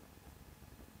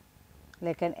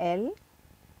like an L.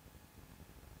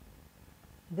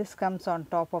 This comes on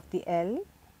top of the L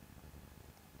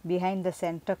behind the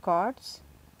center cords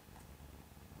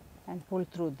and pull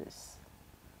through this.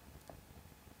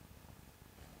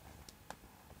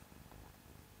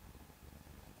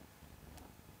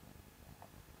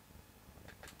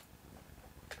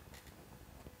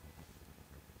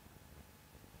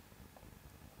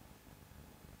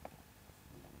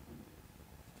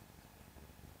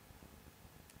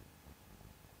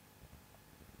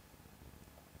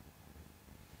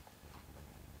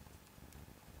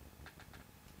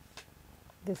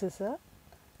 This is a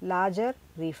larger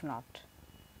reef knot.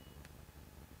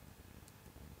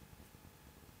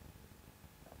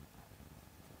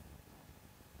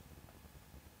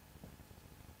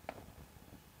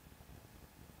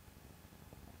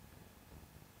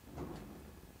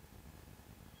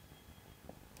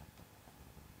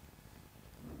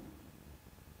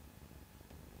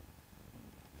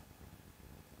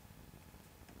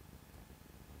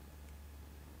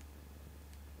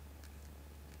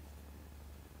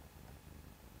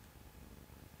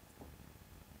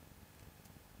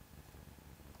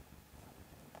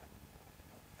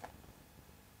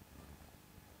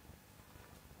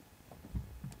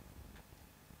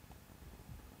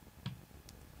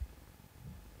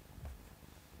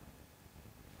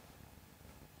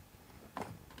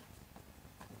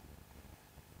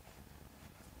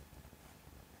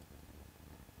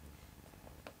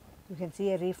 You can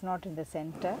see a reef knot in the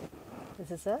center.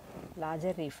 This is a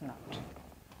larger reef knot.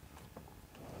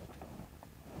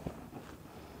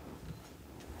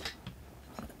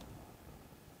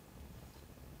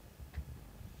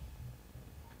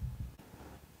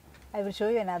 I will show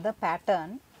you another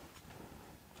pattern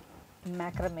in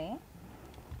macrame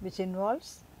which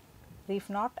involves reef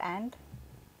knot and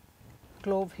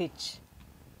clove hitch.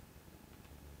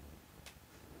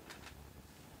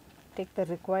 Take the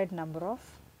required number of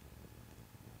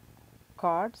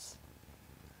cords.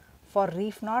 For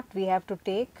reef knot we have to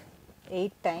take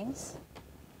 8 times,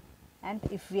 and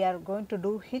if we are going to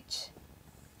do hitch,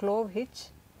 clove hitch,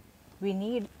 we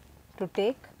need to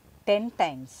take 10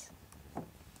 times.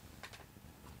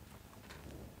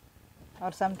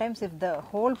 Or sometimes if the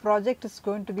whole project is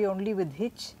going to be only with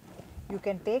hitch, you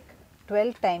can take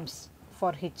 12 times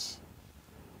for hitch.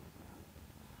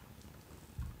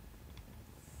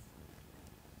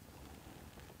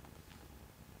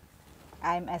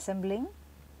 I am assembling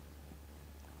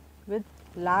with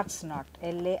lark's knot,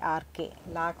 L-A-R-K,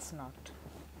 lark's knot.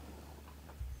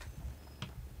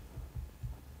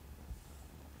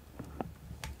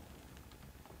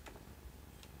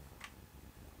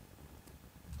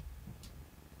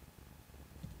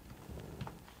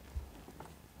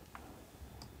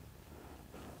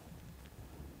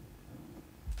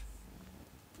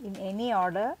 In any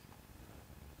order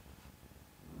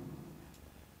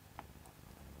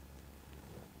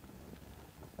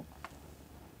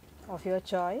of your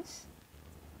choice.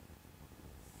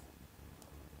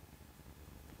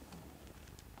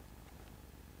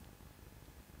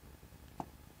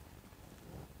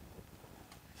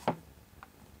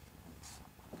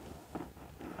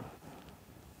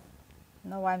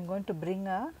 Now I am going to bring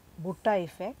a Butta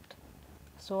effect,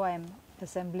 so I am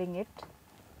assembling it,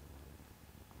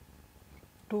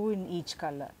 2 in each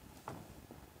color.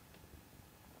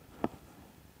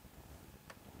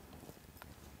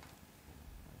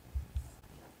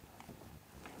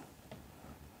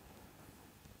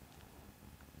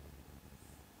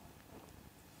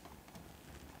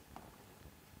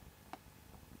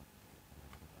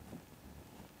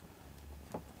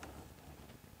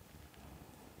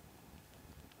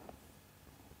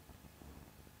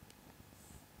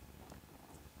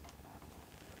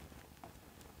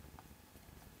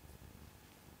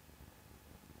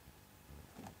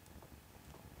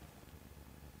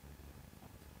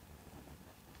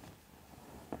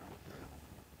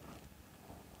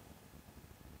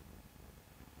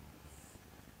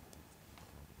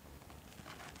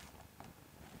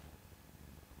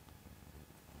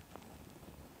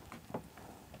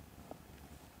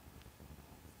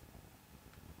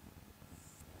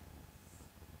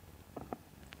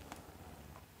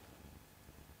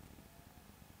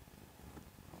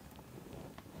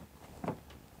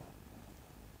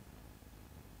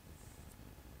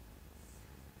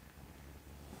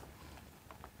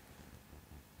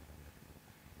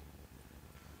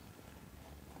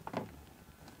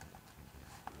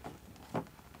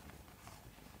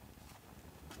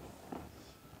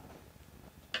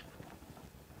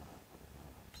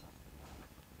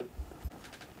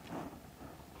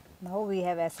 Now we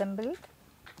have assembled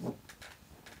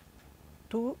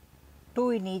two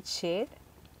in each shade.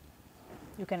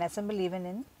 You can assemble even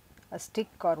in a stick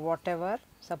or whatever.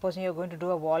 Supposing you are going to do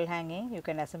a wall hanging, you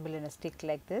can assemble in a stick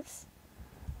like this.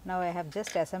 Now I have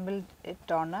just assembled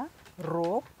it on a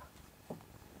rope,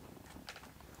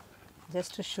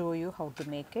 just to show you how to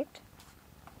make it.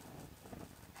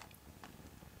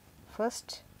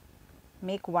 First,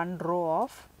 make one row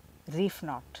of reef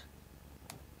knot.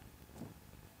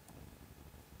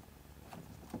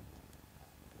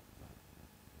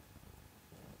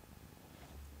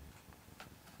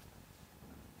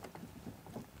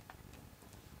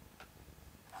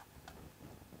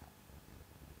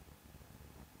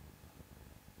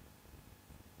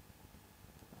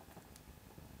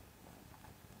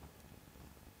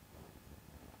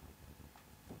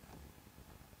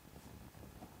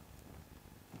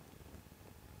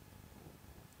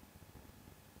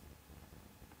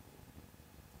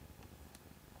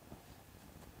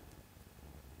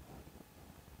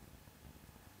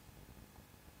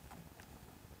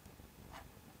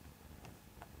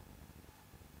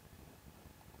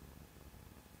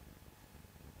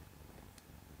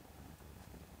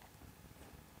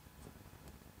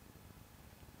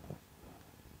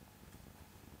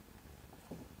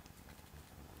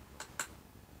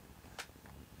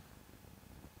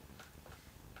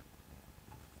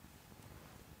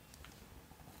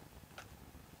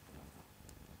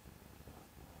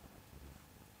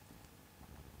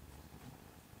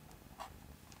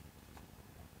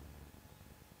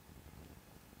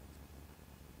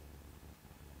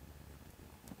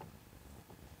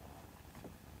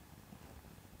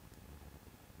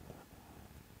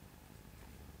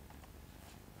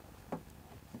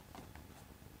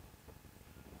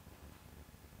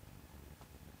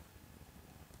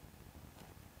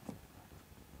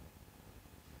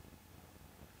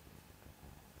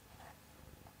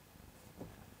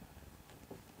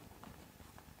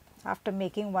 After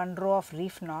making one row of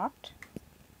reef knot,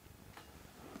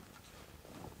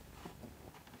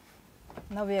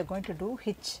 now we are going to do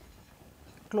hitch,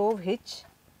 clove hitch.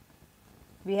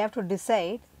 We have to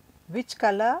decide which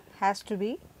color has to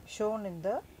be shown in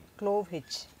the clove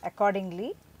hitch.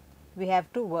 Accordingly, we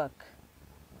have to work.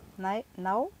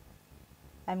 Now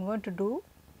I am going to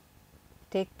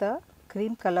take the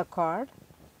cream color cord,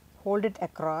 hold it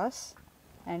across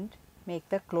and make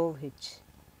the clove hitch.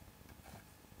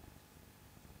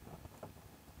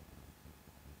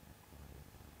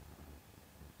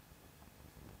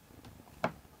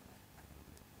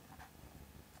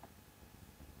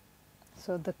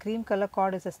 So, the cream color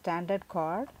cord is a standard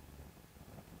cord,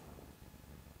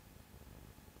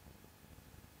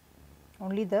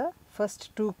 only the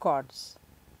first two cords.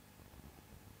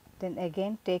 Then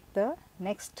again take the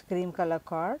next cream color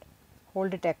cord,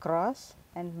 hold it across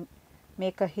and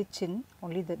make a hitch in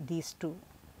only these two.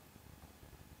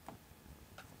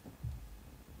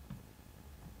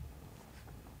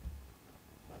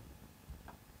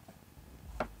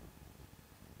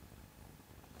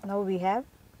 Now we have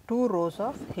 2 rows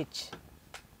of hitch.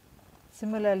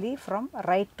 Similarly, from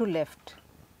right to left,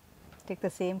 take the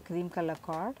same cream color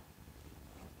cord,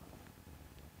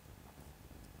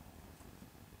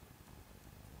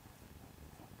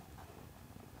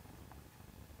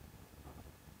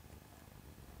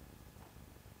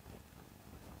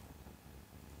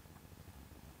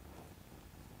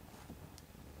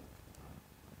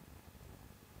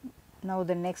 now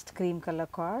the next cream color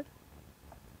cord,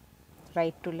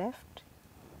 right to left,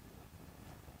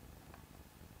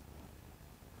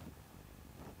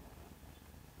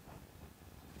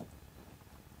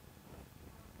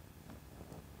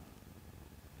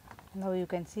 now you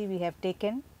can see we have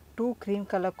taken 2 cream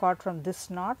color cord from this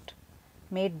knot,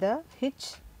 made the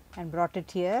hitch and brought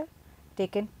it here,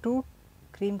 taken 2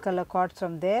 cream color cords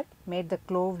from there, made the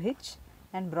clove hitch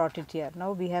and brought it here.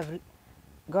 Now we have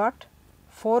got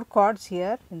 4 cords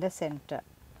here in the center.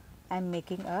 I am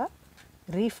making a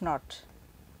reef knot.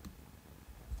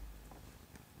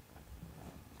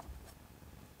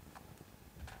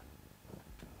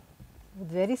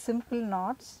 With very simple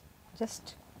knots,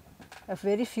 just a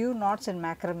very few knots in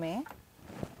macrame,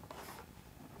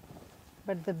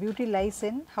 but the beauty lies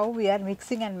in how we are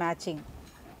mixing and matching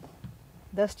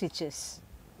the stitches,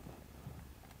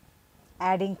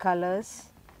 adding colors,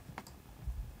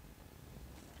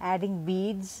 adding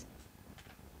beads.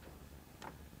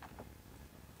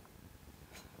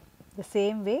 The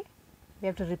same way we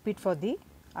have to repeat for the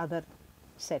other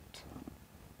set.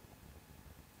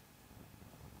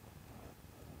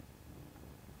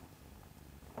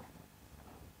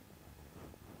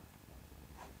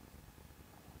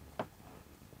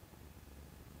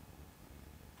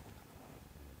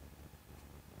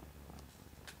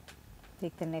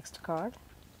 Take the next card.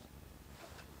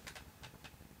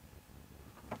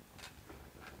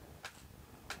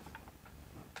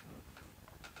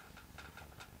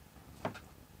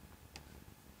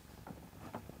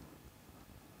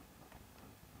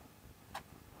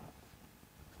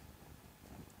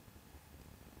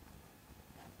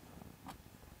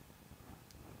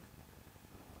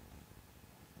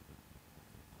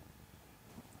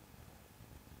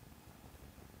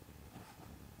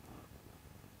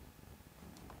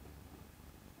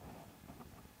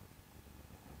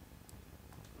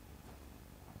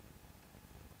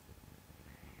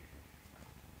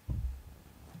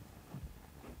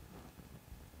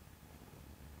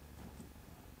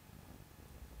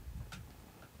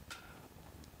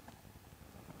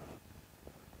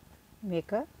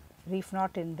 Make a reef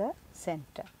knot in the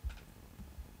center.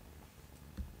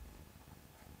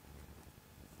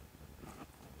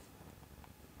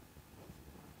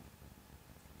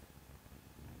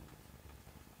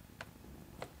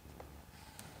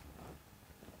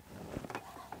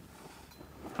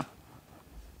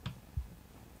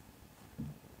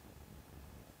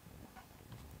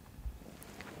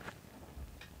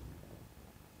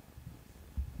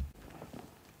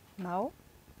 Now,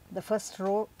 the first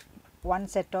row, one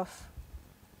set of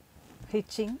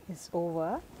hitching is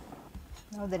over.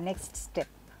 Now, the next step,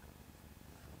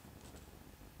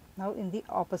 now in the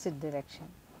opposite direction.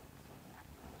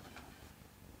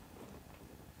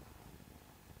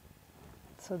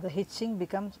 So, the hitching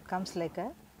comes like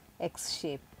a X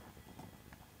shape.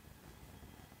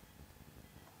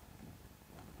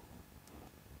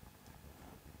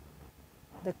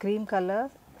 The cream color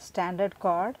standard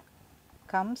cord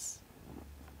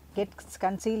gets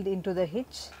concealed into the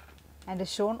hitch and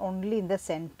is shown only in the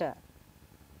center.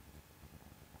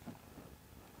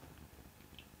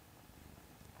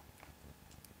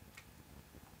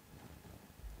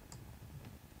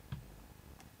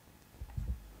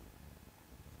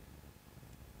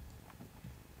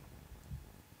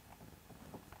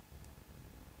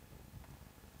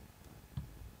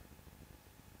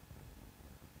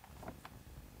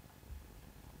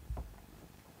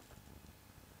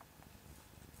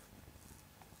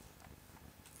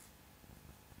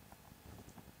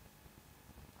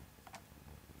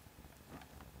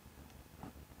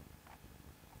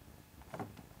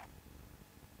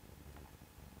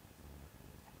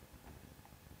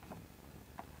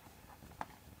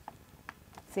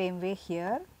 Same way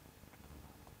here,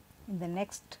 in the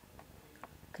next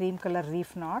cream color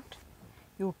reef knot,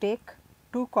 you take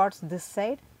 2 cords this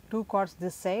side, 2 cords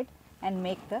this side and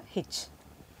make the hitch.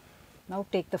 Now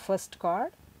take the first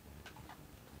cord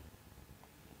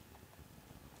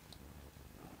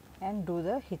and do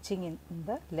the hitching in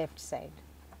the left side.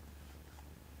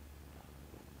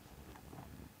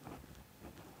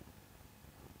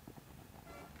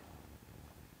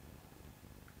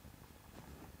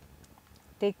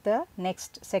 Take the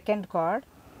next second cord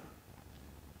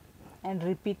and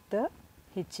repeat the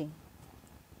hitching.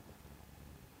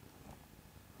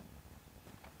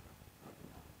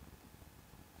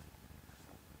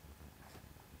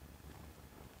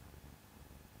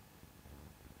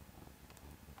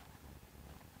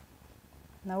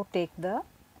 Now take the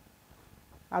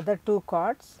other 2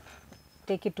 cords,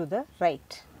 take it to the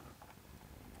right.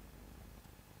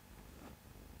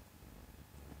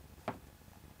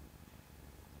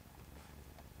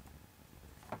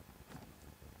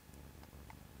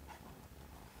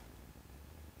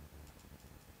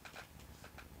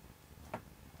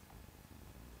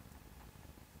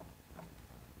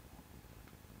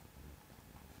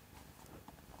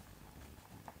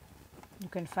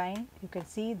 You can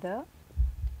see the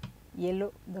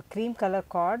cream color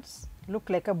cords look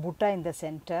like a Buddha in the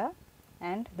center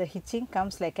and the hitching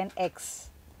comes like an X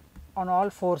on all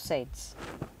 4 sides.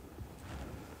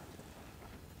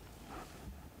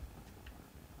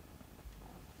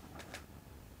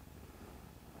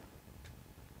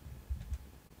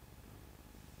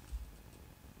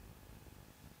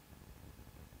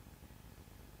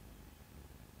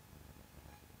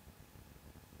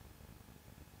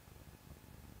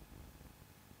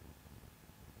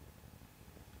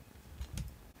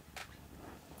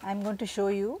 I am going to show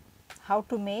you how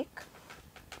to make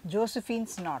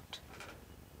Josephine's knot.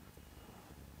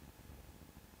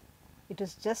 It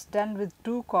is just done with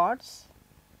 2 cords.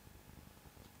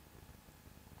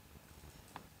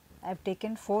 I have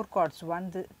taken 4 cords,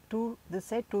 2 this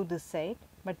side, 2 this side,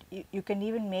 but you can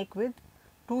even make with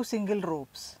 2 single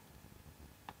ropes.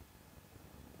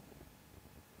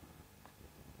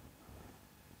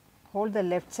 Hold the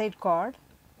left side cord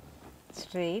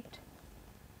straight.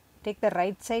 Take the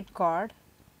right side cord,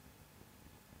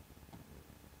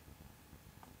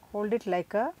 hold it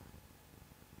like a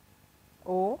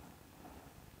O,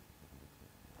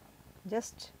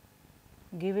 just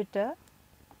give it a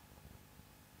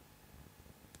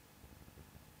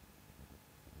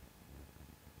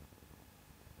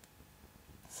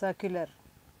circular,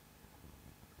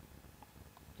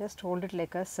 just hold it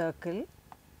like a circle.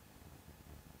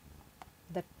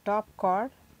 The top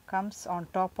cord comes on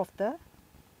top of the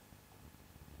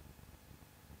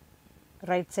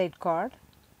right side cord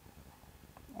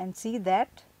and see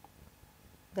that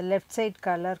the left side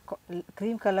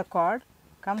cream color cord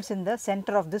comes in the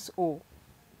center of this O.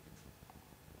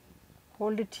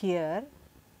 Hold it here,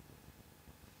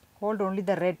 hold only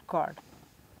the red cord,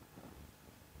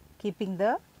 keeping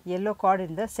the yellow cord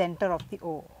in the center of the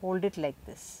O. Hold it like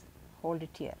this, hold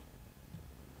it here.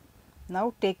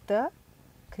 Now take the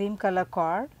cream color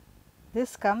cord,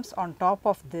 this comes on top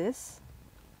of this,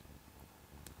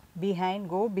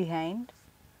 go behind,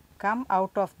 come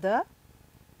out of the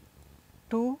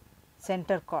 2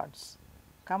 center cords,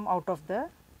 come out of the,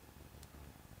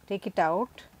 take it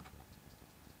out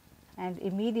and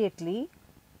immediately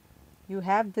you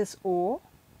have this O,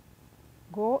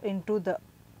 go into the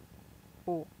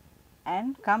O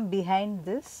and come behind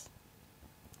this,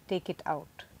 take it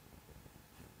out.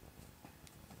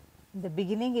 In the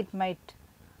beginning it might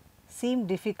seem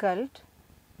difficult,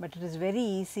 but it is very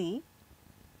easy.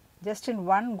 Just in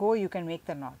one go you can make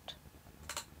the knot.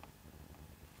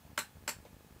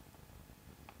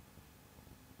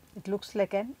 It looks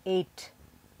like an 8,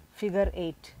 figure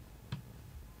 8.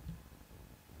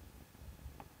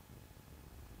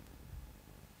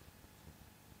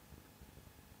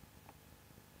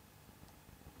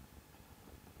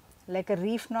 Like a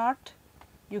reef knot,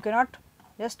 you cannot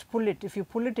just pull it. If you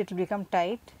pull it, it will become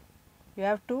tight. You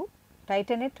have to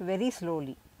tighten it very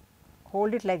slowly.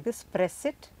 Hold it like this, press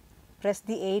it. Press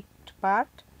the 8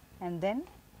 part and then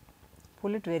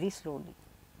pull it very slowly.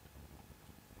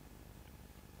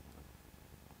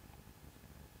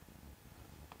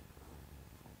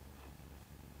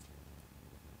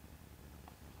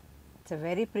 It's a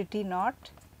very pretty knot.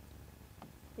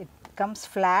 It comes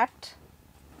flat.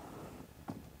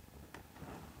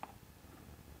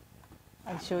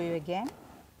 I'll show you again.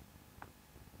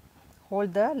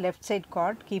 Hold the left side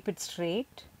cord, keep it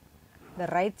straight. The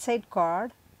right side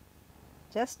cord,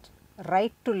 just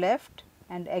right to left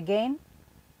and again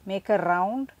make a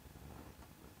round,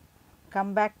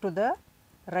 come back to the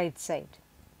right side.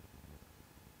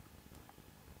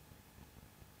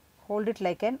 Hold it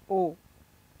like an O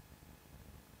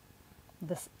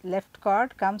The left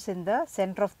cord comes in the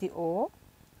center of the O,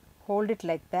 hold it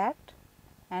like that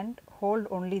and hold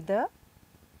only the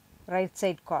right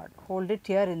side cord, hold it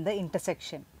here in the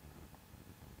intersection.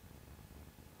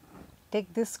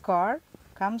 Take this cord,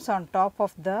 comes on top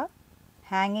of the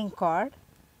hanging cord,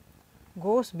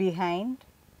 goes behind,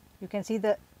 you can see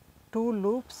the two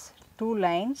loops, two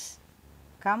lines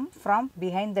come from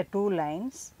behind the two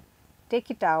lines, take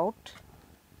it out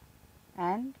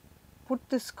and put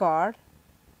this cord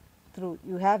through.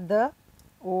 You have the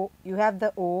O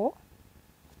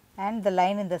and the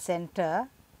line in the center,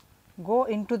 go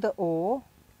into the O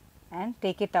and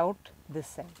take it out this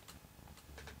side.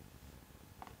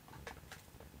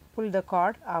 Pull the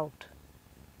cord out.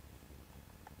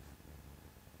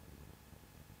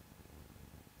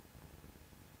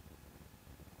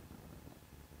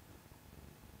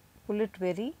 Pull it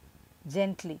very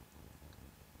gently.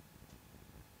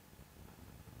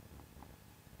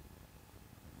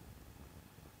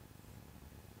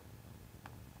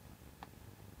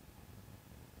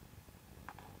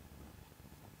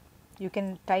 You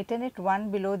can tighten it one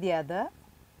below the other,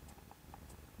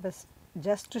 but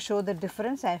just to show the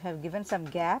difference I have given some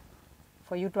gap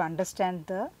for you to understand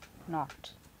the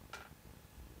knot.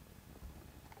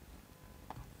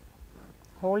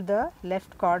 Hold the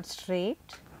left cord straight,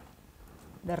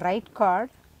 the right cord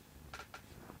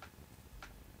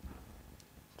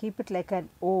keep it like an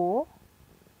O,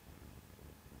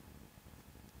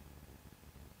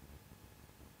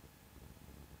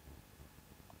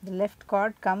 the left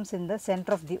cord comes in the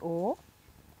center of the O,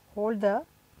 hold the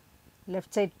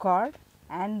left side cord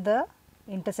and the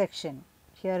intersection,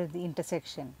 here is the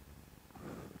intersection.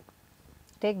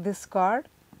 Take this cord,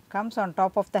 comes on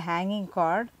top of the hanging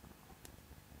cord,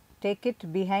 take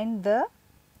it behind the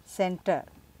center,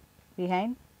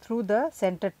 behind through the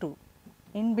center too,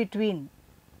 in between,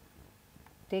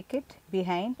 take it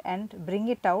behind and bring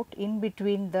it out in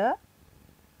between the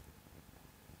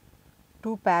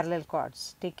two parallel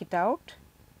cords, take it out.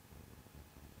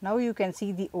 Now you can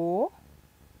see the O,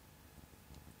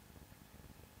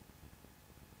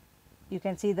 you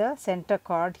can see the center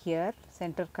cord here,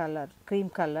 center color, cream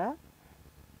color,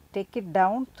 take it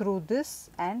down through this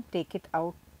and take it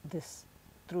out this,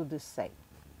 through this side.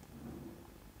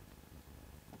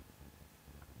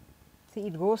 See,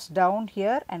 it goes down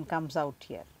here and comes out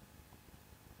here.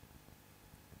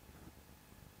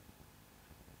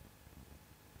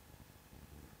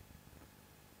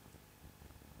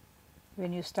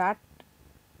 When you start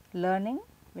learning,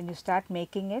 when you start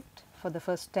making it for the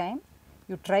first time,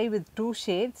 you try with two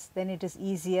shades, then it is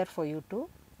easier for you to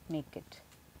make it.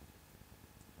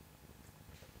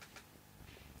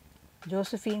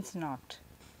 Josephine's knot.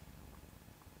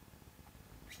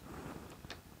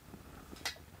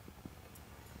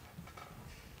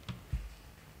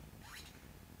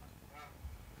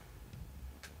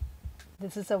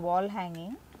 This is a wall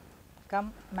hanging,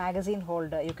 come magazine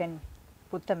holder, you can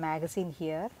put the magazine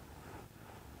here,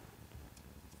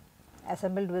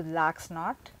 assembled with lark's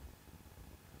knot.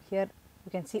 Here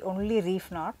you can see only reef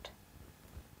knot.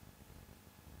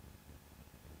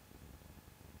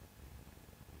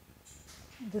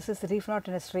 This is reef knot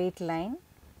in a straight line.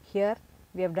 Here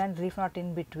we have done reef knot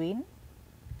in between.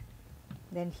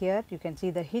 Then here you can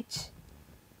see the hitch.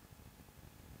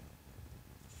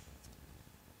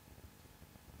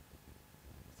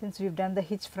 Since we have done the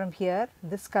hitch from here,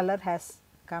 this color has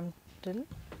come till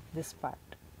this part.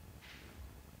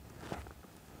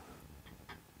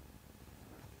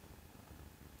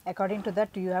 According to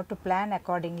that, you have to plan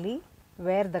accordingly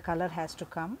where the color has to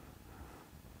come.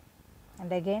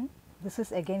 And again, this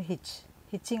is again hitch,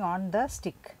 hitching on the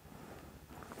stick.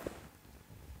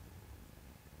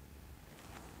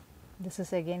 This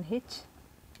is again hitch.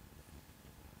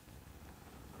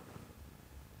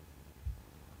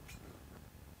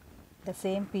 The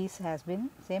same piece has been,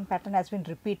 same pattern has been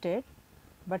repeated,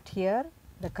 but here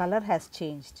the color has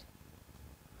changed.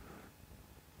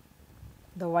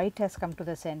 The white has come to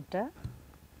the center.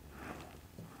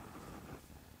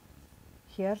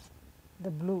 Here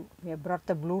the blue, we have brought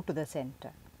the blue to the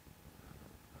center.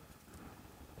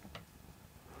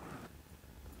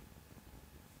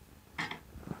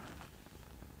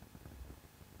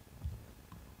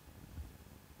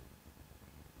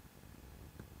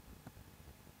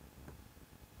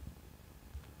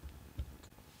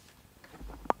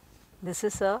 This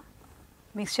is a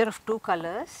mixture of two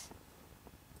colors,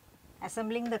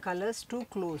 assembling the colors too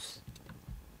close,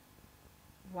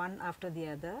 one after the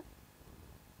other,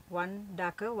 one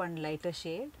darker, one lighter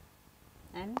shade,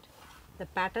 and the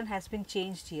pattern has been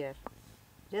changed here,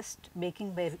 just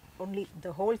making by only,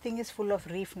 the whole thing is full of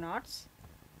reef knots,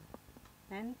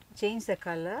 and change the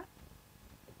color.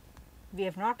 We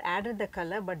have not added the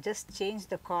color, but just change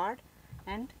the cord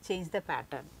and change the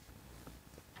pattern.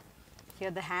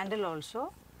 Here the handle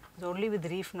also is only with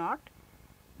reef knot.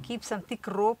 Keep some thick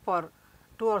rope or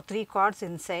 2 or 3 cords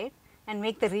inside and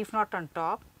make the reef knot on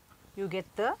top. You get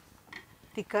the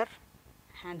thicker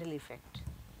handle effect.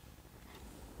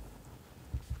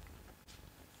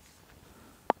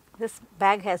 This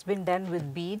bag has been done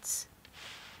with beads.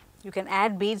 You can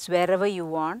add beads wherever you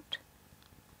want.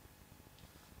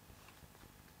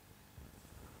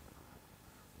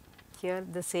 Here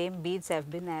the same beads have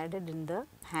been added in the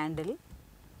handle.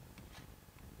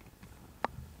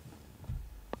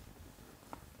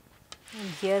 And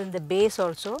here in the base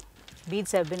also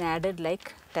beads have been added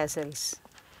like tassels.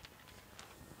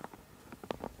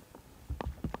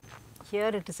 Here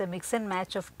it is a mix and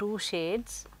match of 2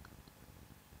 shades.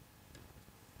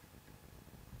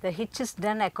 The hitch is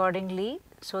done accordingly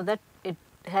so that it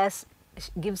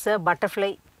gives a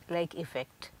butterfly like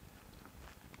effect.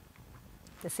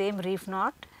 The same reef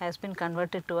knot has been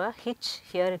converted to a hitch.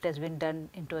 Here it has been done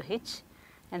into a hitch,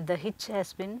 and the hitch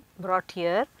has been brought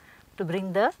here to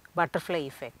bring the butterfly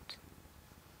effect.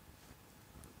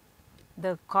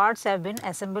 The cords have been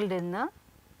assembled in the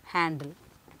handle.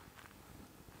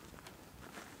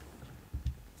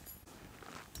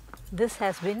 This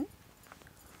has been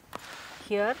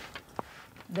here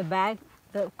the bag,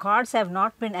 the cords have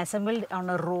not been assembled on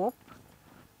a rope.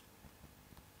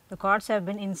 The cords have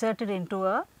been inserted into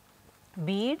a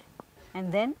bead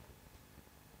and then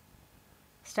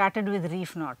started with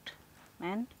reef knot,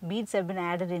 and beads have been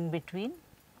added in between.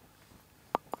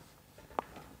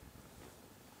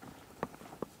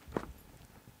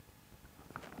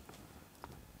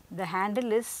 The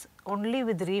handle is only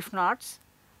with reef knots,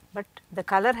 but the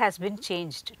color has been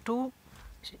changed. Two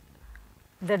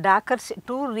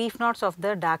reef knots of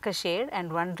the darker shade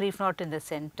and 1 reef knot in the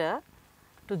center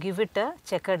to give it a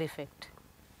checkered effect.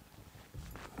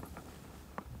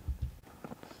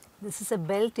 This is a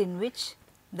belt in which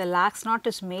the lark's knot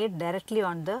is made directly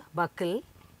on the buckle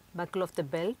of the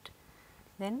belt,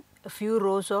 then a few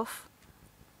rows of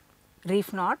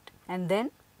reef knot, and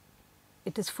then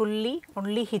it is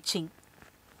only hitching.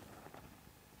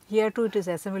 Here too it is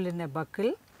assembled in a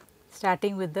buckle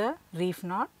starting with the reef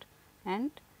knot,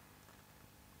 and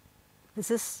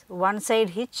this is one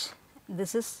side hitch,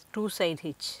 this is 2 side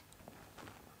hitch.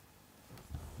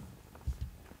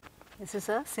 This is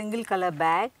a single color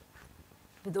bag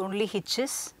with only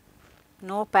hitches,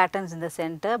 no patterns in the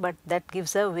center, but that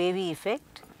gives a wavy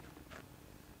effect.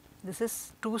 This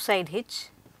is 2 side hitch,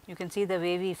 you can see the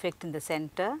wavy effect in the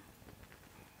center.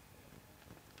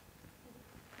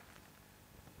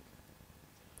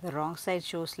 The wrong side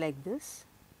shows like this.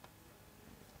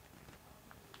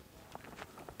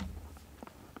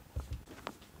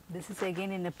 This is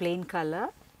again in a plain color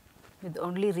with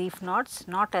only reef knots,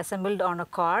 not assembled on a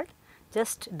cord,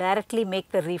 just directly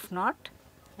make the reef knot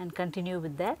and continue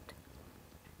with that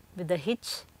with the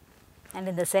hitch, and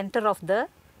in the center of the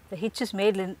hitch is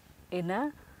made in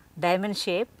a diamond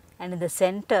shape, and in the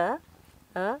center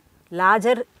a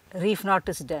larger reef knot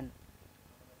is done.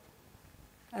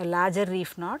 A larger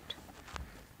reef knot.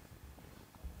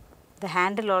 The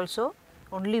handle also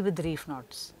only with reef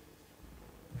knots.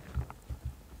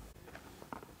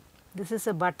 This is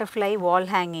a butterfly wall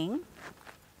hanging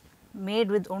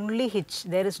made with only hitch.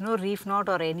 There is no reef knot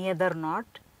or any other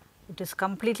knot. It is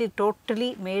completely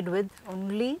totally made with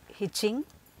only hitching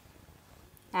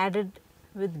added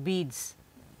with beads.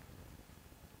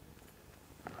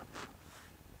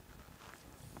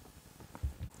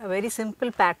 A very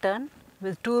simple pattern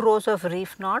with 2 rows of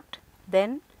reef knot,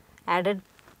 then added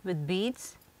with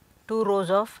beads, 2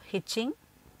 rows of hitching,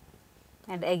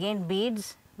 and again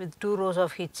beads with 2 rows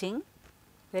of hitching.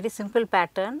 Very simple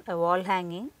pattern, a wall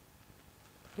hanging.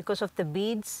 Because of the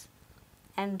beads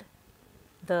and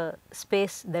the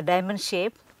space, the diamond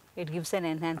shape, it gives an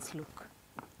enhanced look.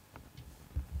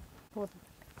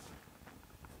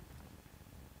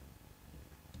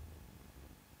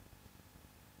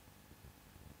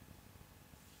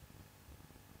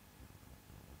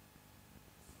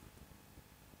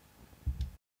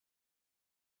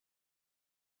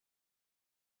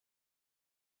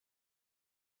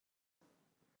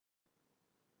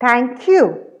 Thank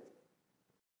you.